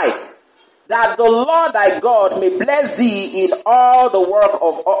satisfied, that the Lord thy God may bless thee in all the work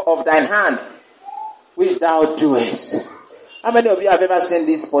of thine hand, which thou doest. How many of you have ever seen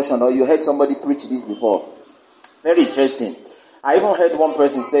this portion, or you heard somebody preach this before? Very interesting. I even heard one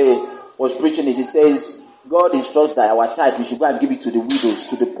person was preaching it. He says, God instructs that our tithe, we should go and give it to the widows,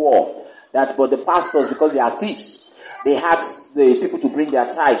 to the poor. But the pastors, because they are thieves, they ask the people to bring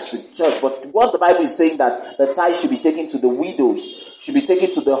their tithes to church. But what the Bible is saying, that the tithe should be taken to the widows, should be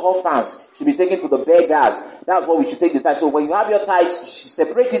taken to the orphans, should be taken to the beggars. That's what we should take the tithe. So when you have your tithe,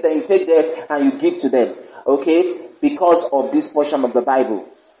 separate it and you take them and you give to them. Okay? Because of this portion of the Bible.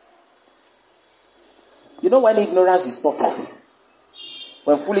 You know when ignorance is talking,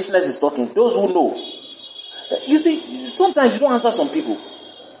 when foolishness is talking, those who know. You see, sometimes you don't answer some people.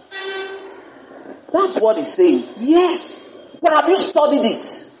 That's what he's saying. Yes. But have you studied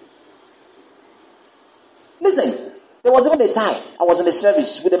it? Listen, there was even a time I was in a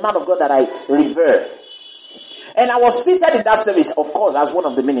service with a man of God that I revere. And I was seated in that service, of course, as one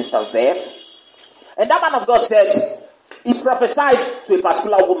of the ministers there. And that man of God said, he prophesied to a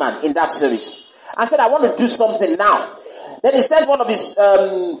particular woman in that service. I said, I want to do something now. Then he sent one of his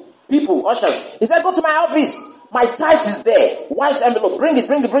people, ushers. He said, go to my office. My tithe is there. White envelope. Bring it.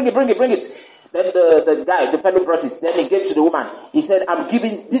 Then the guy, the fellow brought it. Then he gave to the woman. He said,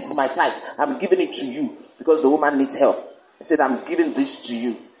 this is my tithe. I'm giving it to you because the woman needs help. He said, I'm giving this to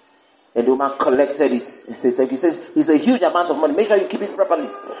you. And the woman collected it and said, thank you. He says, it's a huge amount of money. Make sure you keep it properly.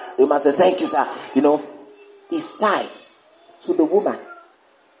 The woman said, thank you, sir. You know, it's tithes to the woman.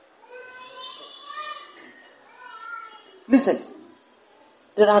 Listen,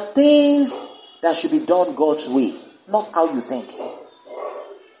 there are things that should be done God's way, not how you think.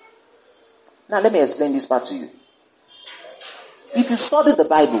 Now let me explain this part to you. If you study the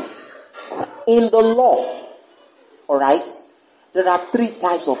Bible, in the law, alright, there are 3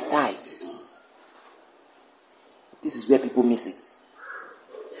 types of tithes. This is where people miss it.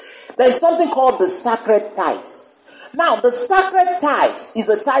 There is something called the sacred tithes. Now, the sacred tithes is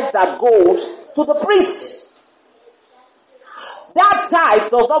a tithe that goes to the priest. That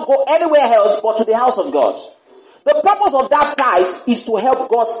tithe does not go anywhere else but to the house of God. The purpose of that tithe is to help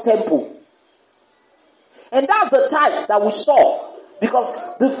God's temple. And that's the tithe that we saw.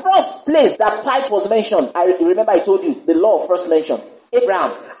 Because the first place that tithe was mentioned, I remember I told you, the law first mentioned,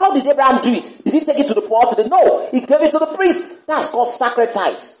 Abraham. How did Abraham do it? Did he take it to the poor? No, he gave it to the priest. That's called sacred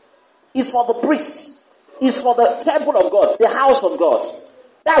tithe. It's for the priest. It's for the temple of God, the house of God.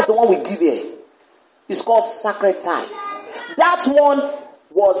 That's the one we give here. It's called sacred tithe. That one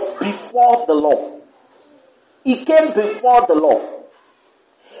was before the law. It came before the law.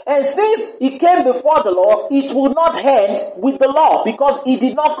 And since it came before the law, it will not end with the law because it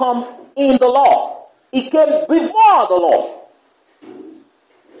did not come in the law. It came before the law.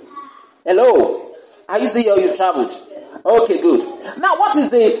 Hello? Are you still here? You've traveled? Okay, good. Now, what is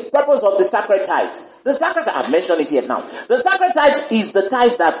the purpose of the sacred tithe? The sacred tithe, I've mentioned it here now. The sacred tithe is the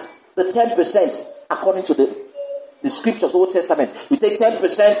tithe that the 10%, according to the scriptures, Old Testament. You take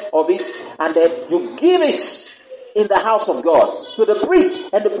 10% of it and then you give it in the house of God to the priest,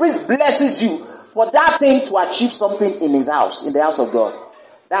 and the priest blesses you for that thing to achieve something in his house, in the house of God.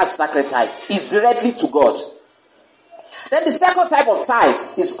 That's sacred tithe. It's directly to God. Then the second type of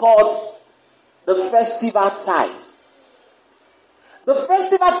tithe is called the festival tithe. The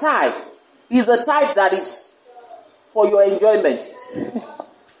festival tithe is a tithe that is for your enjoyment.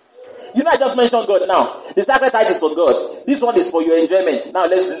 You know, I just mentioned God now. The sacred tithe is for God. This one is for your enjoyment. Now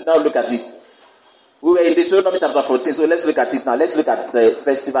let's look at it. We were in Deuteronomy chapter 14, so let's look at it now. Let's look at the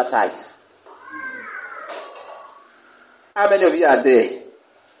festival tithes. How many of you are there?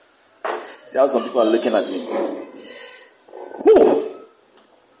 See how some people are looking at me. Woo!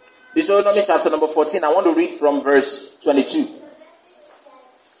 Deuteronomy chapter number 14, I want to read from verse 22.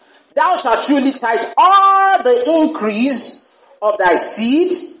 Thou shalt truly tithe all the increase of thy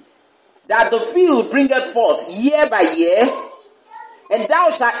seed that the field bringeth forth year by year, and thou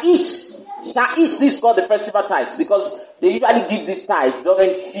shalt eat. This is called the festival tithe, because they usually give this tithe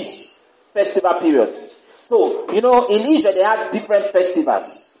during feast, festival period. So, you know, in Israel they have different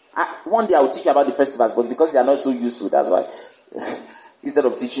festivals. One day I will teach you about the festivals, but because they are not so useful, that's why. Instead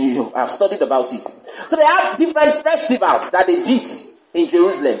of teaching you, I've studied about it. So they have different festivals that they did in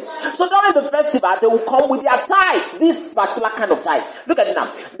Jerusalem. So during the festival, they will come with their tithes, this particular kind of tithe. Look at it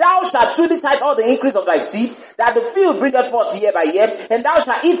now. Thou shalt truly tithe all the increase of thy seed, that the field bringeth forth year by year, and thou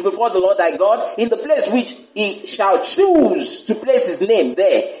shalt eat before the Lord thy God in the place which he shall choose to place his name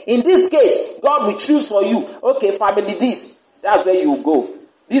there. In this case, God will choose for you. Okay, family this, that's where you go.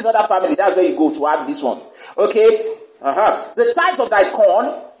 This other family, that's where you go to have this one. Okay? The tithe of thy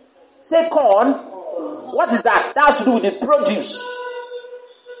corn, say corn, what is that? That has to do with the produce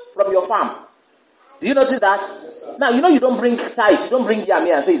from your farm. Do you notice that? Now, you know you don't bring tithe. You don't bring yam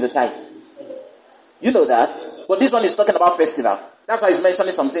here and say it's a tithe. You know that. But this one is talking about festival. That's why he's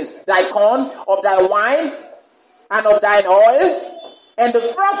mentioning some things. Thy corn, of thy wine, and of thine oil, and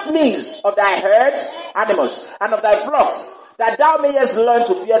the firstlings of thy herds, animals, and of thy flocks, that thou mayest learn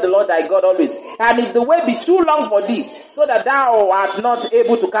to fear the Lord thy God always. And if the way be too long for thee, so that thou art not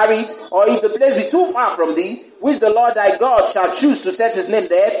able to carry it, or if the place be too far from thee, which the Lord thy God shall choose to set his name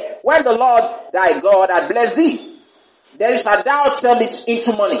there, when the Lord thy God hath blessed thee, then shalt thou turn it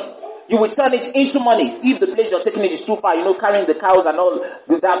into money. You will turn it into money. If the place you're taking it is too far, carrying the cows and all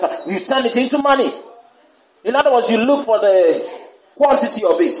that, you turn it into money. In other words, you look for the quantity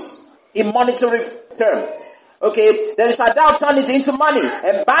of it in monetary term. Okay, then shalt thou turn it into money,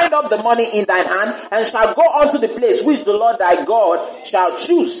 and bind up the money in thine hand, and shalt go unto the place which the Lord thy God shall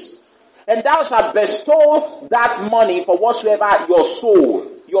choose. And thou shalt bestow that money for whatsoever your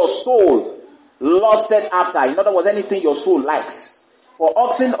soul lusted after. In other words, anything your soul likes. For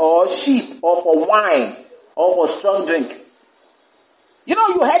oxen or sheep, or for wine, or for strong drink. You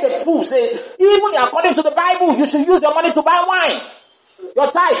heard a fool say, even according to the Bible, you should use your money to buy wine.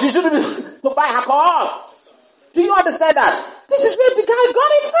 Your tithe, you should be to buy alcohol. Do you understand that? This is where the guy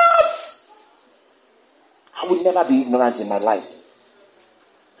got it from. I will never be ignorant in my life.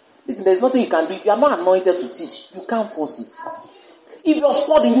 Listen, there's nothing you can do. If you are not anointed to teach, you can't force it. If you're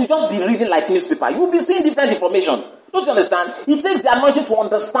studying, you just be reading like newspaper. You'll be seeing different information. Don't you understand? It takes the anointing to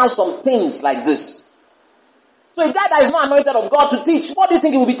understand some things like this. So a guy that is not anointed of God to teach, what do you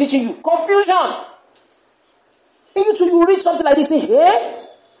think he will be teaching you? Confusion. And you read something like this, say, hey?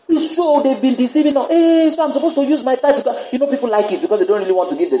 It's true, they've been deceiving us. Hey, so I'm supposed to use my tithe to God. People like it because they don't really want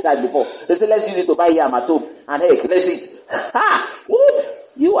to give the tithe before. They say, let's use it to buy yam at home. And hey, let's eat. Ha! Whoop!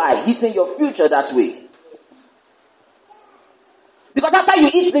 You are hitting your future that way. Because after you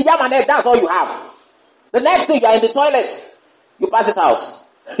eat the yam and egg, that's all you have. The next thing, you are in the toilet. You pass it out.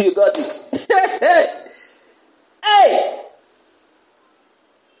 You got it. Hey!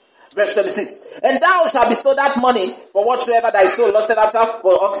 Verse 26. And thou shalt bestow that money for whatsoever thy soul lusted after,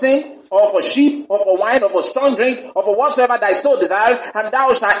 for oxen, or for sheep, or for wine, or for strong drink, or for whatsoever thy soul desireth, and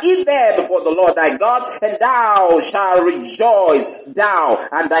thou shalt eat there before the Lord thy God, and thou shalt rejoice, thou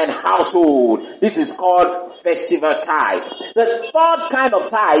and thine household. This is called festival tithe. The third kind of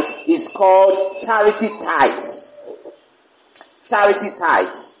tithe is called charity tithes. Charity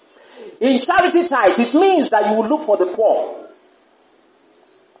tithes. In charity tithe, it means that you will look for the poor.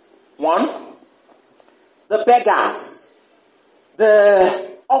 One, the beggars,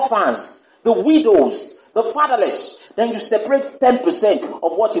 the orphans, the widows, the fatherless. Then you separate 10%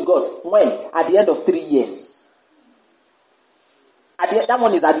 of what you got. When? At the end of 3 years. That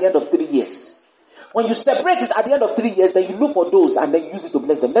one is at the end of 3 years. When you separate it at the end of 3 years, then you look for those and then use it to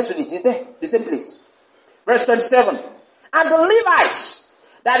bless them. Let's read it. It's there. The same place. Verse 27. And the Levites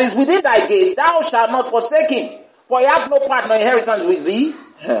that is within thy gate, thou shalt not forsake him, for he hath no part nor inheritance with thee.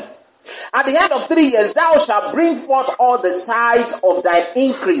 At the end of 3 years, thou shalt bring forth all the tithes of thine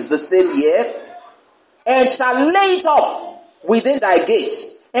increase the same year, and shalt lay it up within thy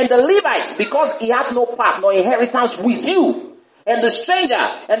gates. And the Levites, because he hath no part nor inheritance with you, and the stranger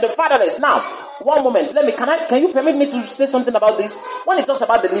and the fatherless. Now, one moment, can you permit me to say something about this? When it talks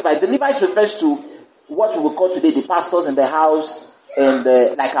about the Levites refers to what we will call today the pastors in the house and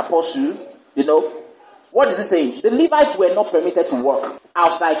like apostle, What is it saying? The Levites were not permitted to work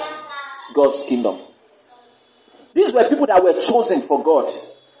outside God's kingdom. These were people that were chosen for God.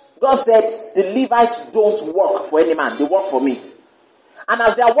 God said, the Levites don't work for any man. They work for me. And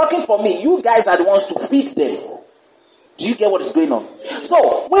as they are working for me, you guys are the ones to feed them. Do you get what is going on?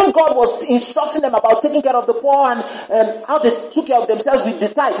 So, when God was instructing them about taking care of the poor and how they took care of themselves with the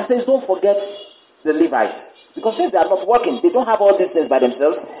tithe, he says, don't forget the Levites. Because since they are not working, they don't have all these things by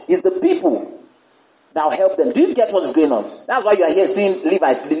themselves. It's the people that will help them. Do you get what is going on? That's why you are here seeing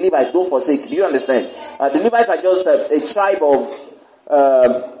Levites. The Levites, don't forsake. Do you understand? The Levites are just a tribe of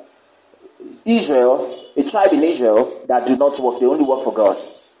Israel, a tribe in Israel that do not work. They only work for God.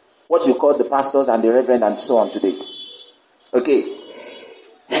 What you call the pastors and the reverend and so on today. Okay.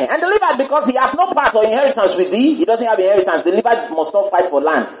 And the Levite, because he hath no part or inheritance with thee, he doesn't have inheritance. The Levite must not fight for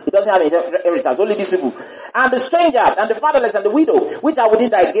land. He doesn't have inheritance. Only these people. And the stranger, and the fatherless, and the widow, which are within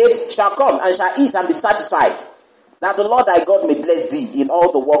thy gate, shall come and shall eat and be satisfied. That the Lord thy God may bless thee in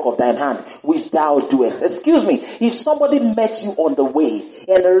all the work of thine hand, which thou doest. Excuse me, if somebody met you on the way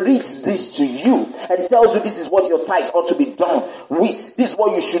and reads this to you and tells you this is what your tithe ought to be done with, this is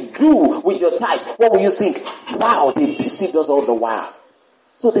what you should do with your tithe, what will you think? Wow, they deceived us all the while.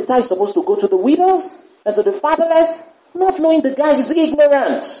 So the tithe is supposed to go to the widows and to the fatherless, not knowing the guy is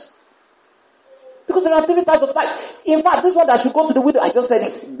ignorant. Because there are 3 types of tithe. In fact, this one that should go to the widow, I just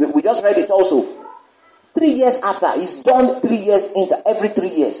said it, we just read it also. 3 years after, it's done 3 years into every 3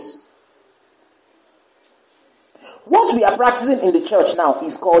 years. What we are practicing in the church now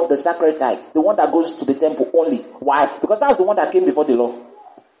is called the sacred tithe, the one that goes to the temple only. Why? Because that's the one that came before the law.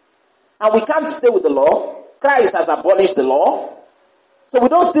 And we can't stay with the law. Christ has abolished the law. So we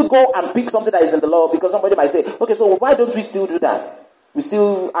don't still go and pick something that is in the law, because somebody might say, okay, so why don't we still do that? We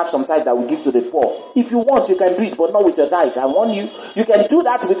still have some tithe that we give to the poor. If you want, you can do it, but not with your tithe. I warn you, you can do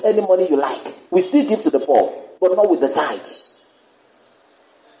that with any money you like. We still give to the poor, but not with the tithes.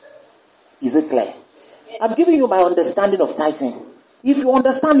 Is it clear? I'm giving you my understanding of tithing. If you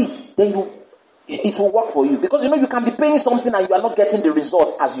understand it, then it will work for you. Because you can be paying something and you are not getting the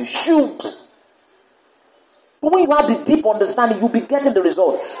result as you should. But when you have the deep understanding, you'll be getting the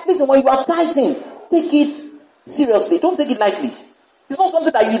result. Listen, when you are tithing, take it seriously. Don't take it lightly. It's not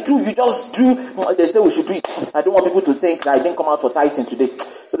something that you do, you just do. They say we should do it. I don't want people to think that I didn't come out for tithing today,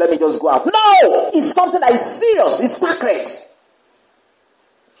 so let me just go out. No! It's something that is serious. It's sacred.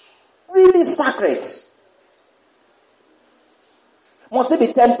 Really sacred. Must it be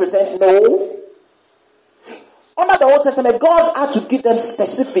 10%? No. Under the Old Testament, God had to give them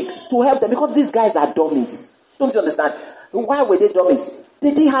specifics to help them, because these guys are dummies. Don't you understand? Why were they dummies?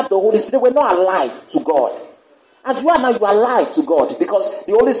 They didn't have the Holy Spirit. They were not alive to God. As you are now, you are alive to God, because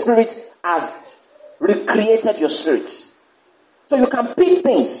the Holy Spirit has recreated your spirit. So you can pick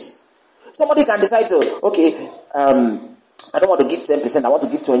things. Somebody can decide to, okay, I don't want to give 10%, I want to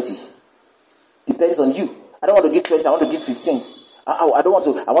give 20. Depends on you. I don't want to give 20, I want to give 15. I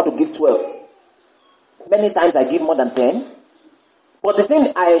want to give 12. Many times I give more than 10. But the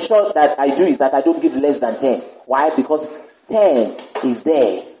thing I ensure that I do is that I don't give less than 10. Why? Because 10 is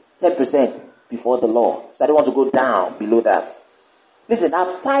there. 10%. Before the law. So I don't want to go down below that. Listen,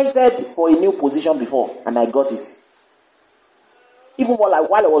 I've tithed for a new position before, and I got it. Even while I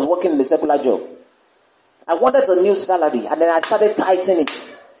was working in the secular job. I wanted a new salary, and then I started tithing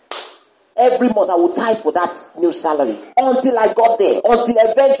it. Every month I would tithe for that new salary. Until I got there. Until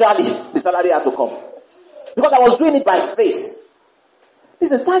eventually the salary had to come. Because I was doing it by faith.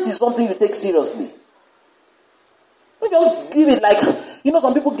 Listen, tithe is something you take seriously. Don't just give it like,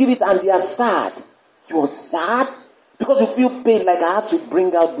 some people give it and they are sad. You are sad because you feel pain, like I had to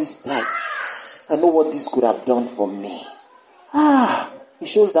bring out this tithe. I know what this could have done for me. It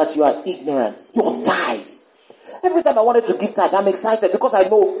shows that you are ignorant. Your tithes. Every time I wanted to give tithe, I'm excited because I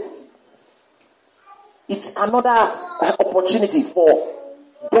know it's another opportunity for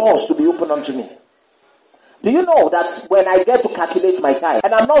doors to be opened unto me. Do you know that when I get to calculate my tithe,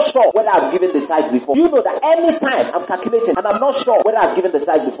 and I'm not sure whether I've given the tithe before, you know that any time I'm calculating, and I'm not sure whether I've given the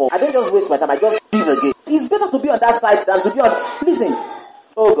tithe before, I don't just waste my time, I just give again. It's better to be on that side than to be on, listen,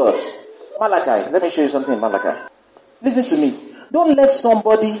 oh gosh, Malachi, let me show you something, Malachi. Listen to me. Don't let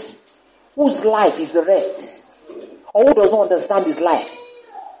somebody whose life is wrecked, or who does not understand his life,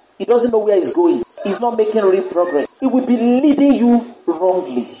 he doesn't know where he's going, he's not making real progress, he will be leading you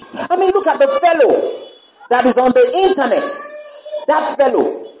wrongly. I mean, look at the fellow that is on the internet. That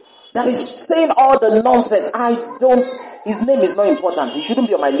fellow that is saying all the nonsense. His name is not important. He shouldn't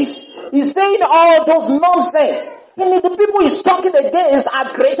be on my lips. He's saying all those nonsense. And the people he's talking against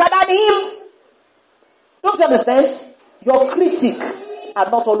are greater than him. Don't you understand? Your critic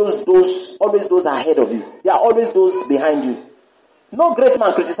are not always those ahead of you. They are always those behind you. No great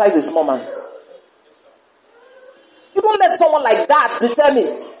man criticizes a small man. You don't let someone like that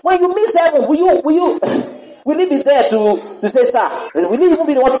determine. When you miss heaven, will he be there to say, sir? Will he even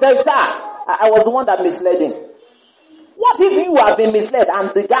be the one to tell you, sir? I was the one that misled him. What if you have been misled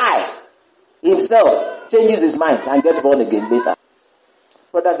and the guy himself changes his mind and gets born again later?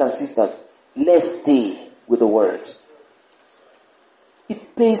 Brothers and sisters, let's stay with the word.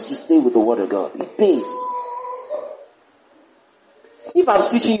 It pays to stay with the word of God. It pays. If I'm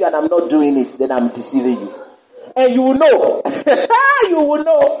teaching you and I'm not doing it, then I'm deceiving you. And you will know. You will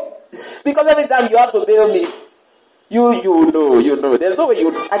know. Because every time you have to bail me, you know. There's no way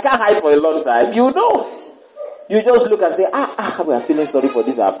I can't hide for a long time. You know. You just look and say, we are feeling sorry for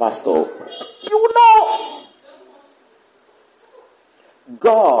this, our pastor. You know,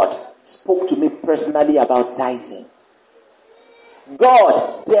 God spoke to me personally about tithing.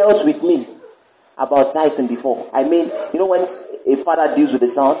 God dealt with me about tithing before. I mean, you know when a father deals with the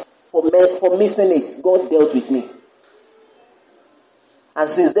son, for missing it, God dealt with me. And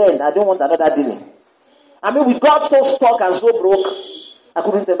since then, I don't want another dealing. I mean, we got so stuck and so broke, I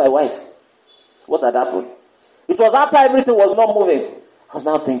couldn't tell my wife what had happened. It was after everything was not moving. I was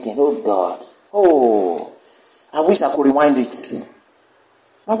now thinking, oh God, I wish I could rewind it.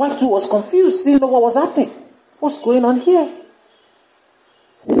 My wife too was confused, didn't know what was happening. What's going on here?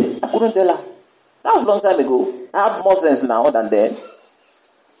 I couldn't tell her. That was a long time ago. I have more sense now than then.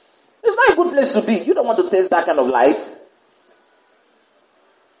 It's not a good place to be. You don't want to taste that kind of life.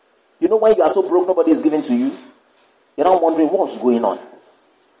 You know when you are so broke, nobody is giving to you. You're not wondering what's going on.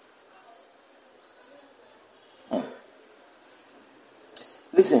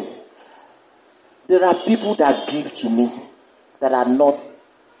 Listen, there are people that give to me that are not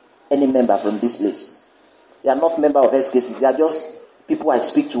any member from this place. They are not member of SKC. They are just people I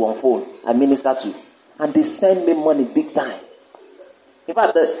speak to on phone, I minister to. And they send me money big time. In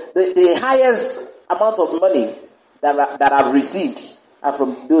fact, the highest amount of money that I've received are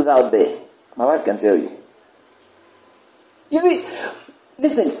from those out there. My wife can tell you. You see,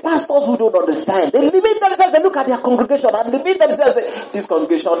 listen, pastors who don't understand, they limit themselves, they look at their congregation and limit themselves. This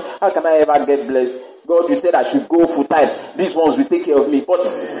congregation, how can I ever get blessed? God, you said I should go full time. These ones will take care of me. But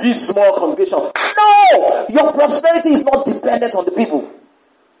this small congregation, no! Your prosperity is not dependent on the people.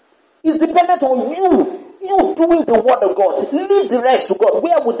 It's dependent on you. You doing the word of God. Leave the rest to God.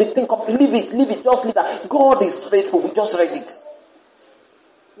 Where would the thing come? Leave it, just leave that. God is faithful. We just read it.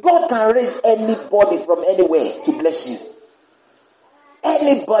 God can raise anybody from anywhere to bless you.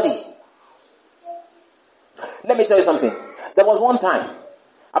 Anybody. Let me tell you something. There was one time,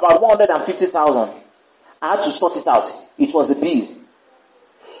 about 150,000. I had to sort it out. It was a bill.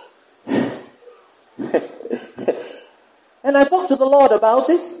 And I talked to the Lord about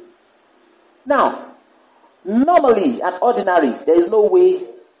it. Now, normally, at ordinary, there is no way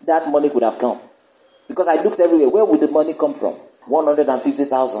that money could have come. Because I looked everywhere. Where would the money come from?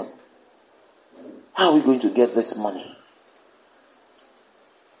 150,000. How are we going to get this money?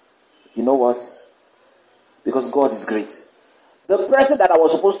 You know what? Because God is great. The person that I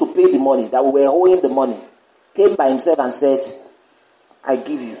was supposed to pay the money, that we were owing the money, came by himself and said, I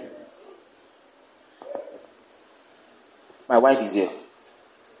give you. My wife is here.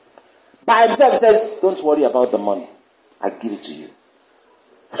 By himself says, don't worry about the money. I give it to you.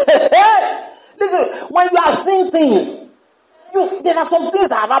 Listen, when you are seeing things, there are some things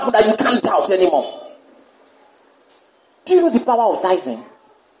that have happened that you can't doubt anymore. Do you know the power of tithing?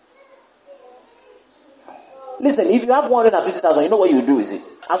 Listen, if you have 150,000, you know what you do with it.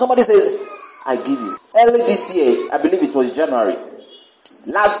 And somebody says, I give you. Early this year, I believe it was January.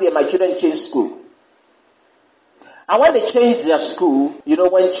 Last year, my children changed school. And when they changed their school, you know,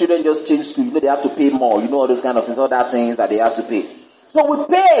 when children just change school, you know, they have to pay more. You know, all those kind of things, all that things that they have to pay. So we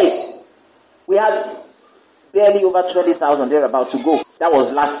paid. We had barely over 20,000 there about to go. That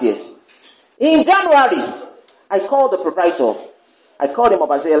was last year. In January, I called the proprietor. I called him up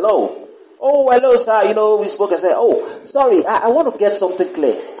and said, hello. Oh, hello, sir. You know, we spoke and said, oh, sorry, I want to get something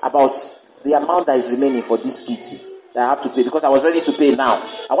clear about the amount that is remaining for these kids that I have to pay, because I was ready to pay now.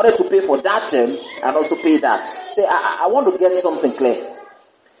 I wanted to pay for that term and also pay that. Say, I want to get something clear.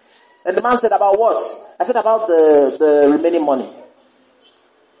 And the man said, about what? I said, about the remaining money.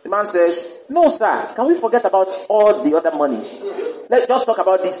 The man said, no, sir, can we forget about all the other money? Let's just talk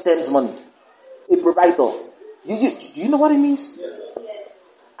about this term's money. A provider. Do you know what it means? Yes.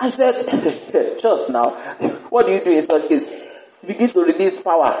 I said, just now, what do you do in such case? You begin to release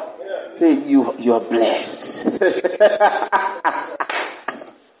power. Say, you are blessed.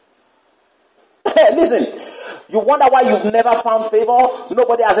 Listen, you wonder why you've never found favor,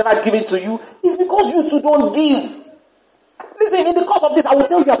 nobody has ever given to you. It's because you too don't give. Listen, in the course of this, I will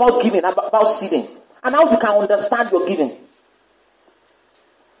tell you about giving, about seeding, and how you can understand your giving.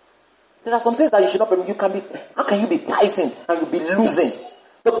 There are some things that you should not be. How can you be tithing and you be losing?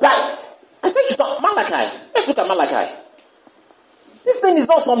 I said, you stop Malachi. Let's look at Malachi. This thing is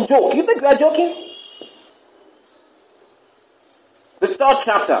not some joke. You think we are joking? The 3rd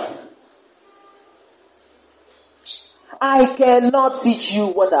chapter. I cannot teach you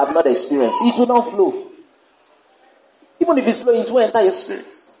what I have not experienced. It will not flow. Even if it's flowing, it will enter your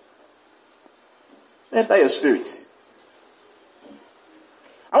spirit. Enter your spirit.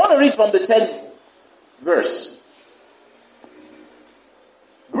 I want to read from the 10th verse.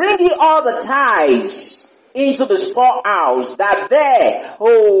 Bring ye all the tithes into the storehouse, that there,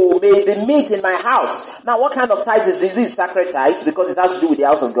 may the meat in my house. Now, what kind of tithe is this? This is sacred tithe, because it has to do with the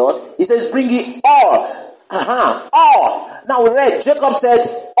house of God. He says, bring it all. All. Now we read, Jacob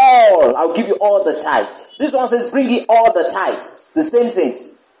said, all. I'll give you all the tithe. This one says, bring it all the tithes. The same thing.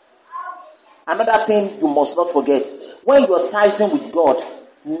 Another thing you must not forget. When you are tithing with God,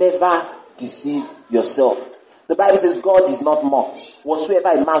 never deceive yourself. The Bible says God is not mocked. Whatsoever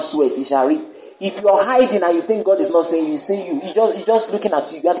a man soweth, he shall reap. If you are hiding and you think God is not saying you, he's saying you. He's just looking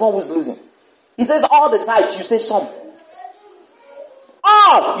at you. You are the one who's losing. He says all the tithes. You say some.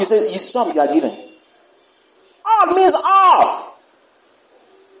 All. You say it's some you are giving. All means all.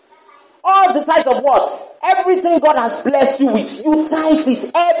 All the tithes of what? Everything God has blessed you with. You tithe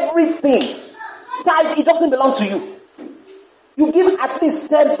it. Everything. Tithe, it doesn't belong to you. You give at least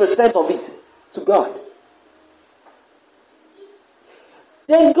 10% of it to God.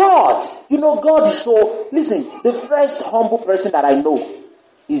 Then God, God is so, listen, the first humble person that I know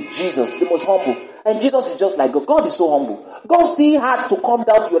is Jesus, the most humble. And Jesus is just like God. God is so humble. God still had to come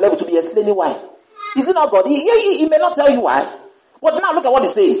down to your level to be explaining why. Is it not God? He may not tell you why. But now look at what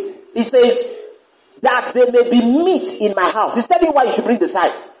he's saying. He says, that there may be meat in my house. He's telling you why you should bring the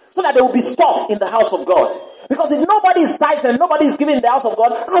tithe. So that there will be stuff in the house of God. Because if nobody is tithe and nobody is giving in the house of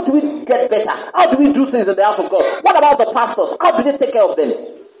God, how do we get better? How do we do things in the house of God? What about the pastors? How do they take care of them?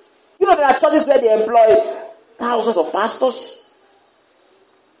 There are churches where they employ thousands of pastors.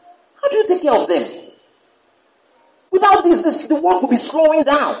 How do you take care of them? Without this, the work will be slowing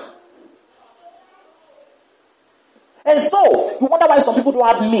down. And so, you wonder why some people don't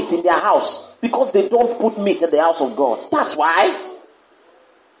have meat in their house. Because they don't put meat in the house of God. That's why.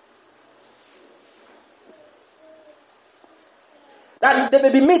 That there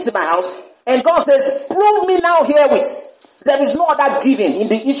may be meat in my house. And God says, prove me now herewith. There is no other giving in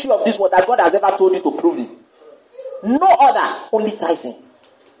the issue of this word that God has ever told you to prove it. No other, only tithing.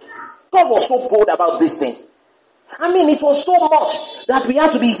 God was so bold about this thing. It was so much that we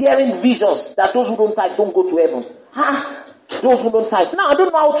had to be hearing visions that those who don't tithe don't go to heaven. Those who don't tithe. Now, I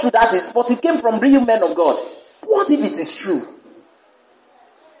don't know how true that is, but it came from real men of God. What if it is true?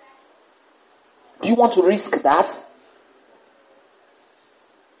 Do you want to risk that?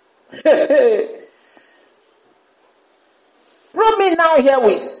 Prove me now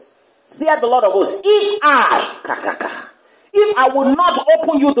herewith, saith the Lord of hosts, if I will not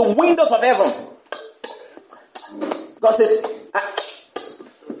open you the windows of heaven. God says,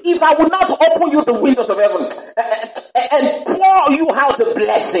 if I will not open you the windows of heaven and pour you out a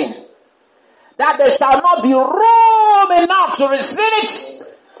blessing, that there shall not be room enough to receive it.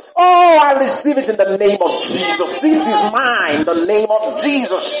 Oh, I receive it in the name of Jesus. This is mine, the name of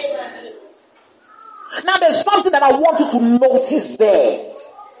Jesus. Now there's something that I want you to notice there.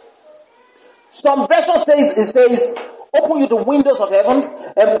 Some version says, open you the windows of heaven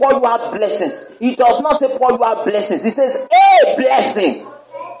and pour you out blessings. It does not say pour you out blessings. It says a blessing.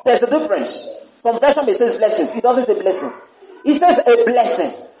 There's a difference. Some version may say blessings. It doesn't say blessings. It says a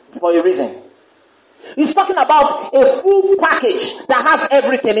blessing for a reason. He's talking about a full package that has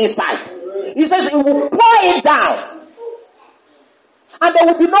everything inside. He says it will pour it down. And there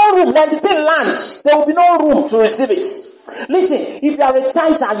will be no room. When the thing lands, there will be no room to receive it. Listen, if you are a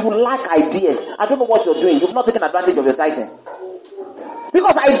tither and you lack ideas, I don't know what you're doing. You've not taken advantage of your tithing.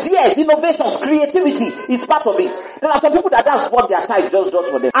 Because ideas, innovations, creativity is part of it. There are some people that's what their tithe just does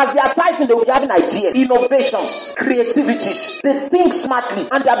for them. As they are tithing, they will be having ideas, innovations, creativities. They think smartly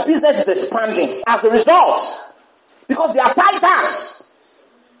and their business is expanding as a result. Because they are tithers.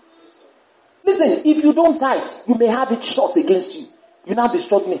 Listen, if you don't tithe, you may have it shot against you. You now be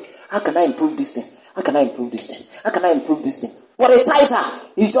struggling. How can I improve this thing? How can I improve this thing? How can I improve this thing? But a tither,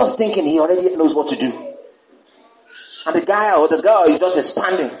 he's just thinking he already knows what to do. And the guy or the girl is just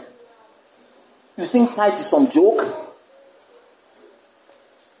expanding. You think tithe is some joke?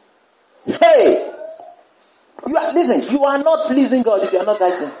 Hey! You are not pleasing God if you are not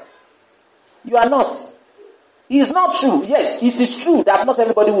tithing. You are not. It is not true. Yes, it is true that not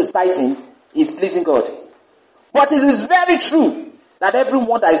everybody who is tithing is pleasing God. But it is very true that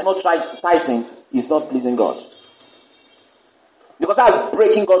everyone that is not tithing is not pleasing God. Because that's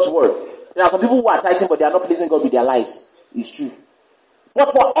breaking God's word. There are some people who are tithing but they are not pleasing God with their lives. It's true.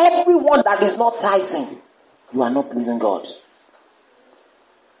 But for everyone that is not tithing, you are not pleasing God.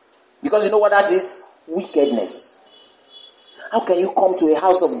 Because you know what that is? Wickedness. How can you come to a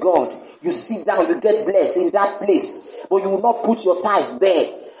house of God? You sit down, you get blessed in that place, but you will not put your tithes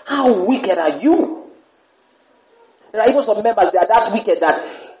there. How wicked are you? There are even some members that are that wicked that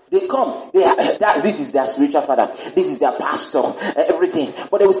They come. This is their spiritual father. This is their pastor. Everything.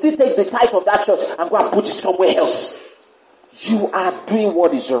 But they will still take the tithe of that church and go and put it somewhere else. You are doing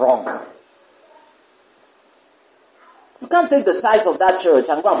what is wrong. You can't take the tithe of that church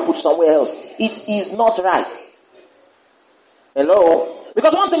and go and put somewhere else. It is not right. Hello?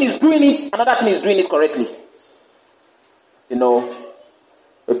 Because one thing is doing it, another thing is doing it correctly. You know,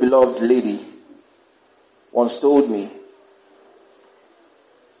 a beloved lady once told me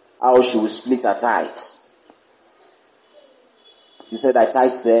how she would split her tithes. She said, I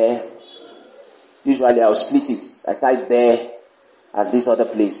tithe there. Usually I'll split it. I tithe there at this other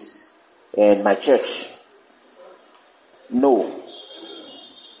place in my church. No.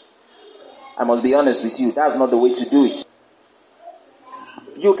 I must be honest with you. That's not the way to do it.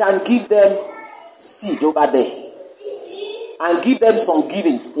 You can give them seed over there and give them some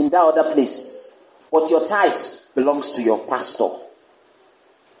giving in that other place. But your tithe belongs to your pastor,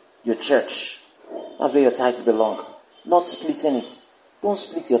 your church. That's where your tithe belong. Not splitting it. Don't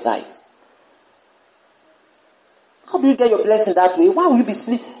split your tithe. How do you get your blessing that way? Why will you be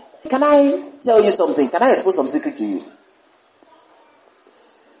split? Can I tell you something? Can I expose some secret to you?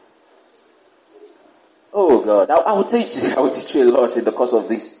 Oh God, I will teach you a lot in the course of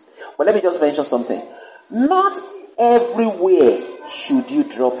this. But let me just mention something. Not everywhere should you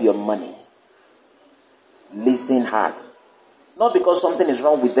drop your money. Listen hard. Not because something is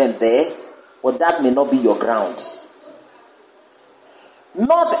wrong with them there, but that may not be your ground.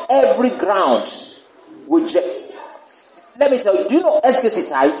 Not every ground would. Let me tell you, do you know SKC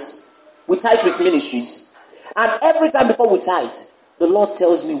tithes? We tithe with ministries. And every time before we tithe, the Lord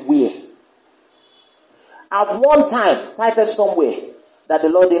tells me where. At one time, tithed somewhere that the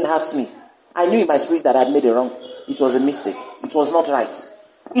Lord didn't ask me. I knew in my spirit that I had made it wrong. It was a mistake. It was not right.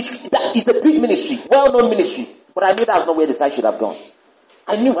 It's a big ministry, well-known ministry. But I knew that's not where the tithe should have gone.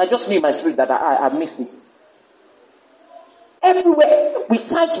 I just knew in my spirit that I missed it. Everywhere, we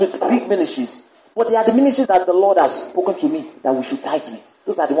tithe with big ministries. But they are the ministries that the Lord has spoken to me that we should tithe with.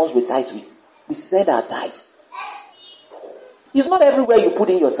 Those are the ones we tithe with. We send our tithes. It's not everywhere you put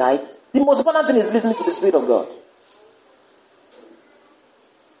in your tithe. The most important thing is listening to the Spirit of God.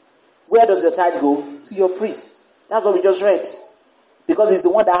 Where does your tithe go? To your priest. That's what we just read. Because he's the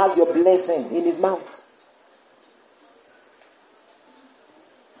one that has your blessing in his mouth.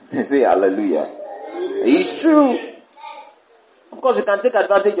 Say hallelujah. It's true. Of course, you can take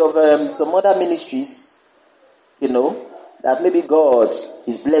advantage of some other ministries, that maybe God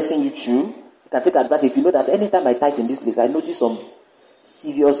is blessing you through. You can take advantage. If you know that anytime I tithe in this place, I notice some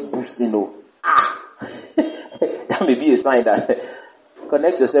serious boost, that may be a sign that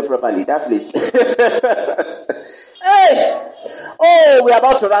connect yourself properly, that place. Hey! Oh, we're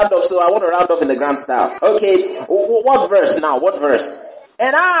about to round up, so I want to round up in the grand style. Okay, what verse now? What verse?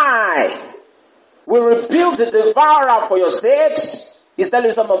 And I will rebuild the devourer for your sakes. He's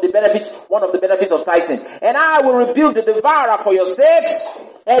telling some of the benefits, one of the benefits of tithing. And I will rebuild the devourer for your sakes,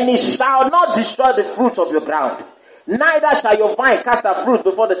 and he shall not destroy the fruit of your ground. Neither shall your vine cast her fruit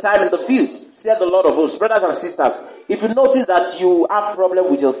before the time in the field, said the Lord of hosts. Brothers and sisters, if you notice that you have problem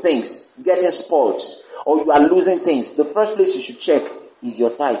with your things getting spoiled, or you are losing things, the first place you should check is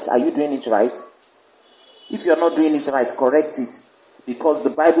your tithe. Are you doing it right? If you are not doing it right, correct it. Because the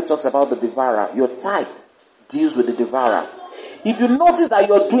Bible talks about the devourer. Your tithe deals with the devourer. If you notice that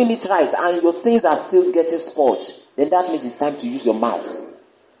you're doing it right and your things are still getting spoiled, then that means it's time to use your mouth.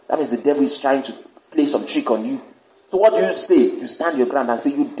 That means the devil is trying to play some trick on you. So what do you say? You stand your ground and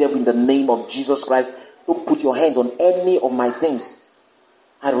say, you devil, in the name of Jesus Christ, don't put your hands on any of my things.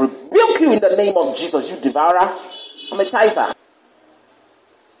 I rebuke you in the name of Jesus, you devourer. I'm a tither.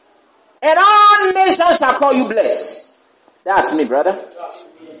 And all nations shall call you blessed. That's me, brother.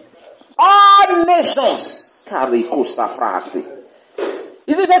 All nations.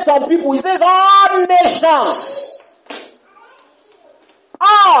 He says some people, he says all nations.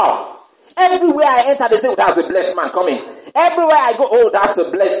 All. Everywhere I enter, they say, oh, that's a blessed man coming. Everywhere I go, oh, that's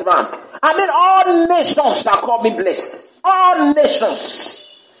a blessed man. I mean, all nations shall call me blessed. All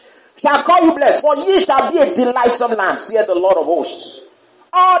nations shall call you blessed. For ye shall be a delightsome land, saith the Lord of hosts.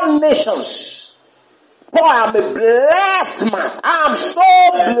 All nations. Boy, I'm a blessed man. I'm so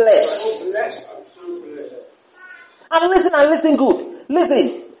blessed. And listen good.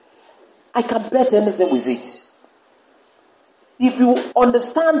 Listen. I can bet anything with it. If you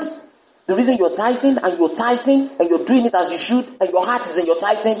understand the reason you're tithing and you're doing it as you should and your heart is in your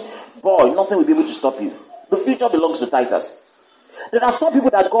tithing, boy, nothing will be able to stop you. The future belongs to tithers. There are some people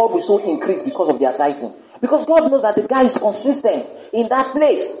that God will so increase because of their tithing. Because God knows that the guy is consistent in that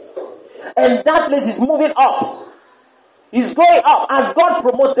place. And that place is moving up. He's going up. As God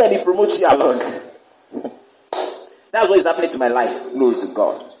promotes them, He promotes you along. That's what is happening to my life. Glory to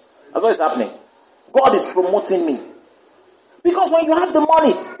God. That's what is happening. God is promoting me. Because when you have the money,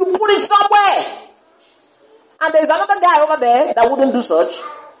 you put it somewhere. And there's another guy over there that wouldn't do such.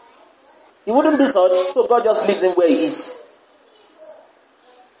 He wouldn't do such, so God just leaves him where he is.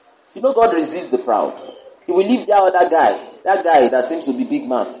 You know, God resists the proud. He will leave that other guy, that guy that seems to be big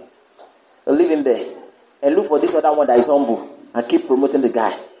man. He'll leave him there. And look for this other one that is humble. And keep promoting the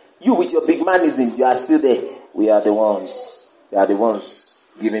guy. You with your big manism, you are still there. We are the ones. We are the ones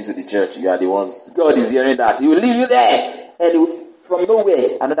giving to the church. You are the ones. God is hearing that. He will leave you there. And he will, from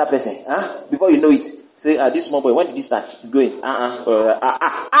nowhere, another person. Before you know it, say, this small boy, when did he start? He's going,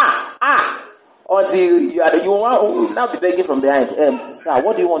 Until you want now be begging from behind. Sir,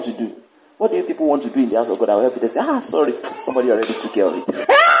 what do you want to do? What do you people want to do in the house of God? I will help you. They say, sorry, somebody already took care of it.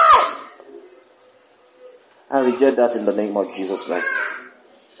 I reject that in the name of Jesus Christ.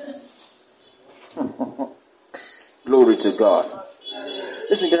 Glory to God.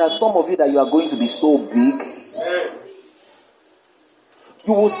 Listen, there are some of you that you are going to be so big.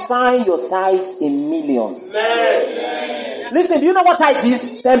 You will sign your tithes in millions. Listen, do you know what tithe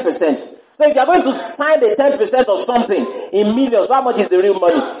is? 10%. So if you are going to sign the 10% of something in millions, how much is the real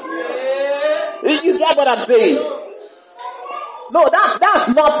money? You get what I'm saying? No, that's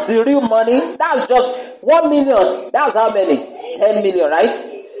not the real money. That's just 1 million. That's how many? 10 million,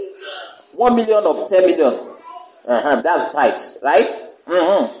 right? 1 million of 10 million. That's tithe, right?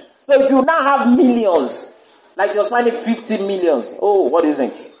 So if you now have millions, like you're signing 50 millions. Oh, what do you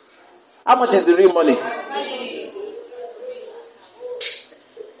think? How much is the real money?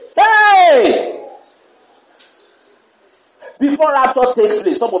 Hey! Before rapture takes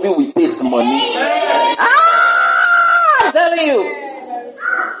place, some of you will taste money. I'm telling you.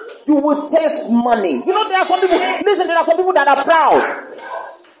 You will taste money. You know, there are some people, listen, there are some people that are proud.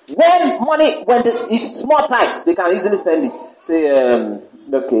 When it's small tithes, they can easily send it. Say,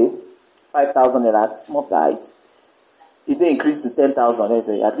 okay, 5,000 naira, small tithes. If they increase to 10,000, they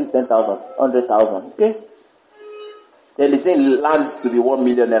say at least 10,000, 100,000. Okay? Then the thing lands to be 1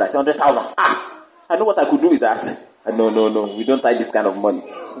 million naira. Say 100,000. I know what I could do with that. No. We don't tie this kind of money.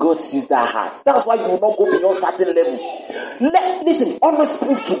 God sees that heart. That's why you will not go beyond certain level. Listen, always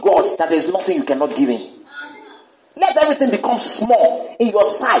prove to God that there is nothing you cannot give him. Let everything become small in your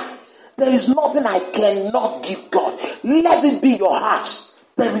sight. There is nothing I cannot give God. Let it be your heart.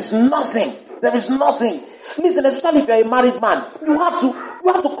 There is nothing. There is nothing. Listen, especially if you are a married man, you have to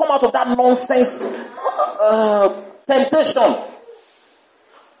come out of that nonsense temptation.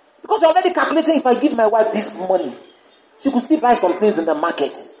 Because you're already calculating, if I give my wife this money, she could still buy some things in the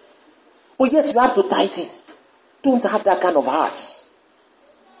market. But yet you have to tithe it. Don't have that kind of heart.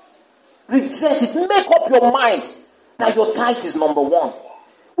 Reject it. Make up your mind that your tithe is number one.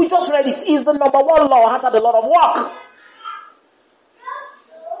 We just read it. Is the number one law after the law of work.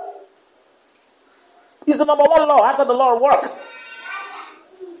 Is the number one law after the law of work.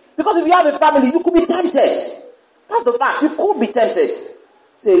 Because if you have a family, you could be tempted. That's the fact. You could be tempted.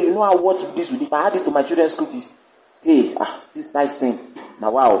 Say, you know, I watch this with if I add it to my children's school fees. Hey, this nice thing.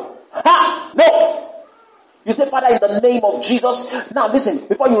 Now, wow. No! You say, Father, in the name of Jesus. Now, listen,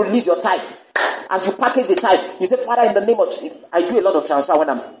 before you release your tithe, as you package the tithe, you say, Father, in the name of Jesus. I do a lot of transfer when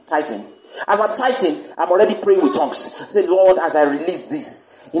I'm tithing. As I'm tithing, I'm already praying with tongues. Say, Lord, as I release this,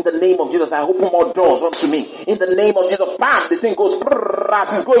 in the name of Jesus, I open more doors unto me. In the name of Jesus, bam, the thing goes,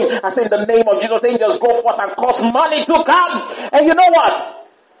 as it's going. I say, in the name of Jesus, angels go forth and cause money to come. And you know what?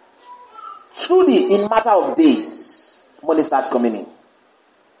 Truly, in matter of days, money starts coming in.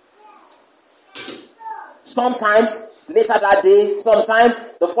 Sometimes later that day, sometimes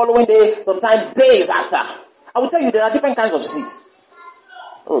the following day, sometimes days after. I will tell you, there are different kinds of seeds.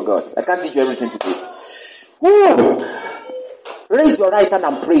 Oh God, I can't teach you everything today. Woo! Raise your right hand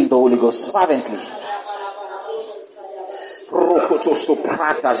and pray in the Holy Ghost fervently. Your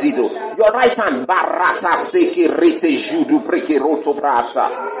right hand, barata seke rete judu preke roto prata.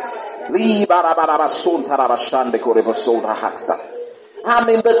 I'm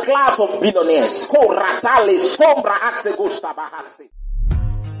in the class of billionaires.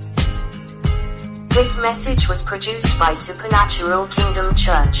 This message was produced by Supernatural Kingdom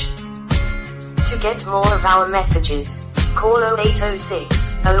Church. To get more of our messages, call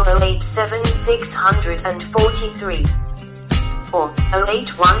 0806-0087-643 or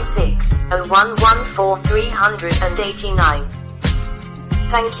 0816-0114-389.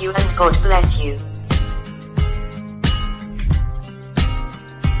 Thank you and God bless you.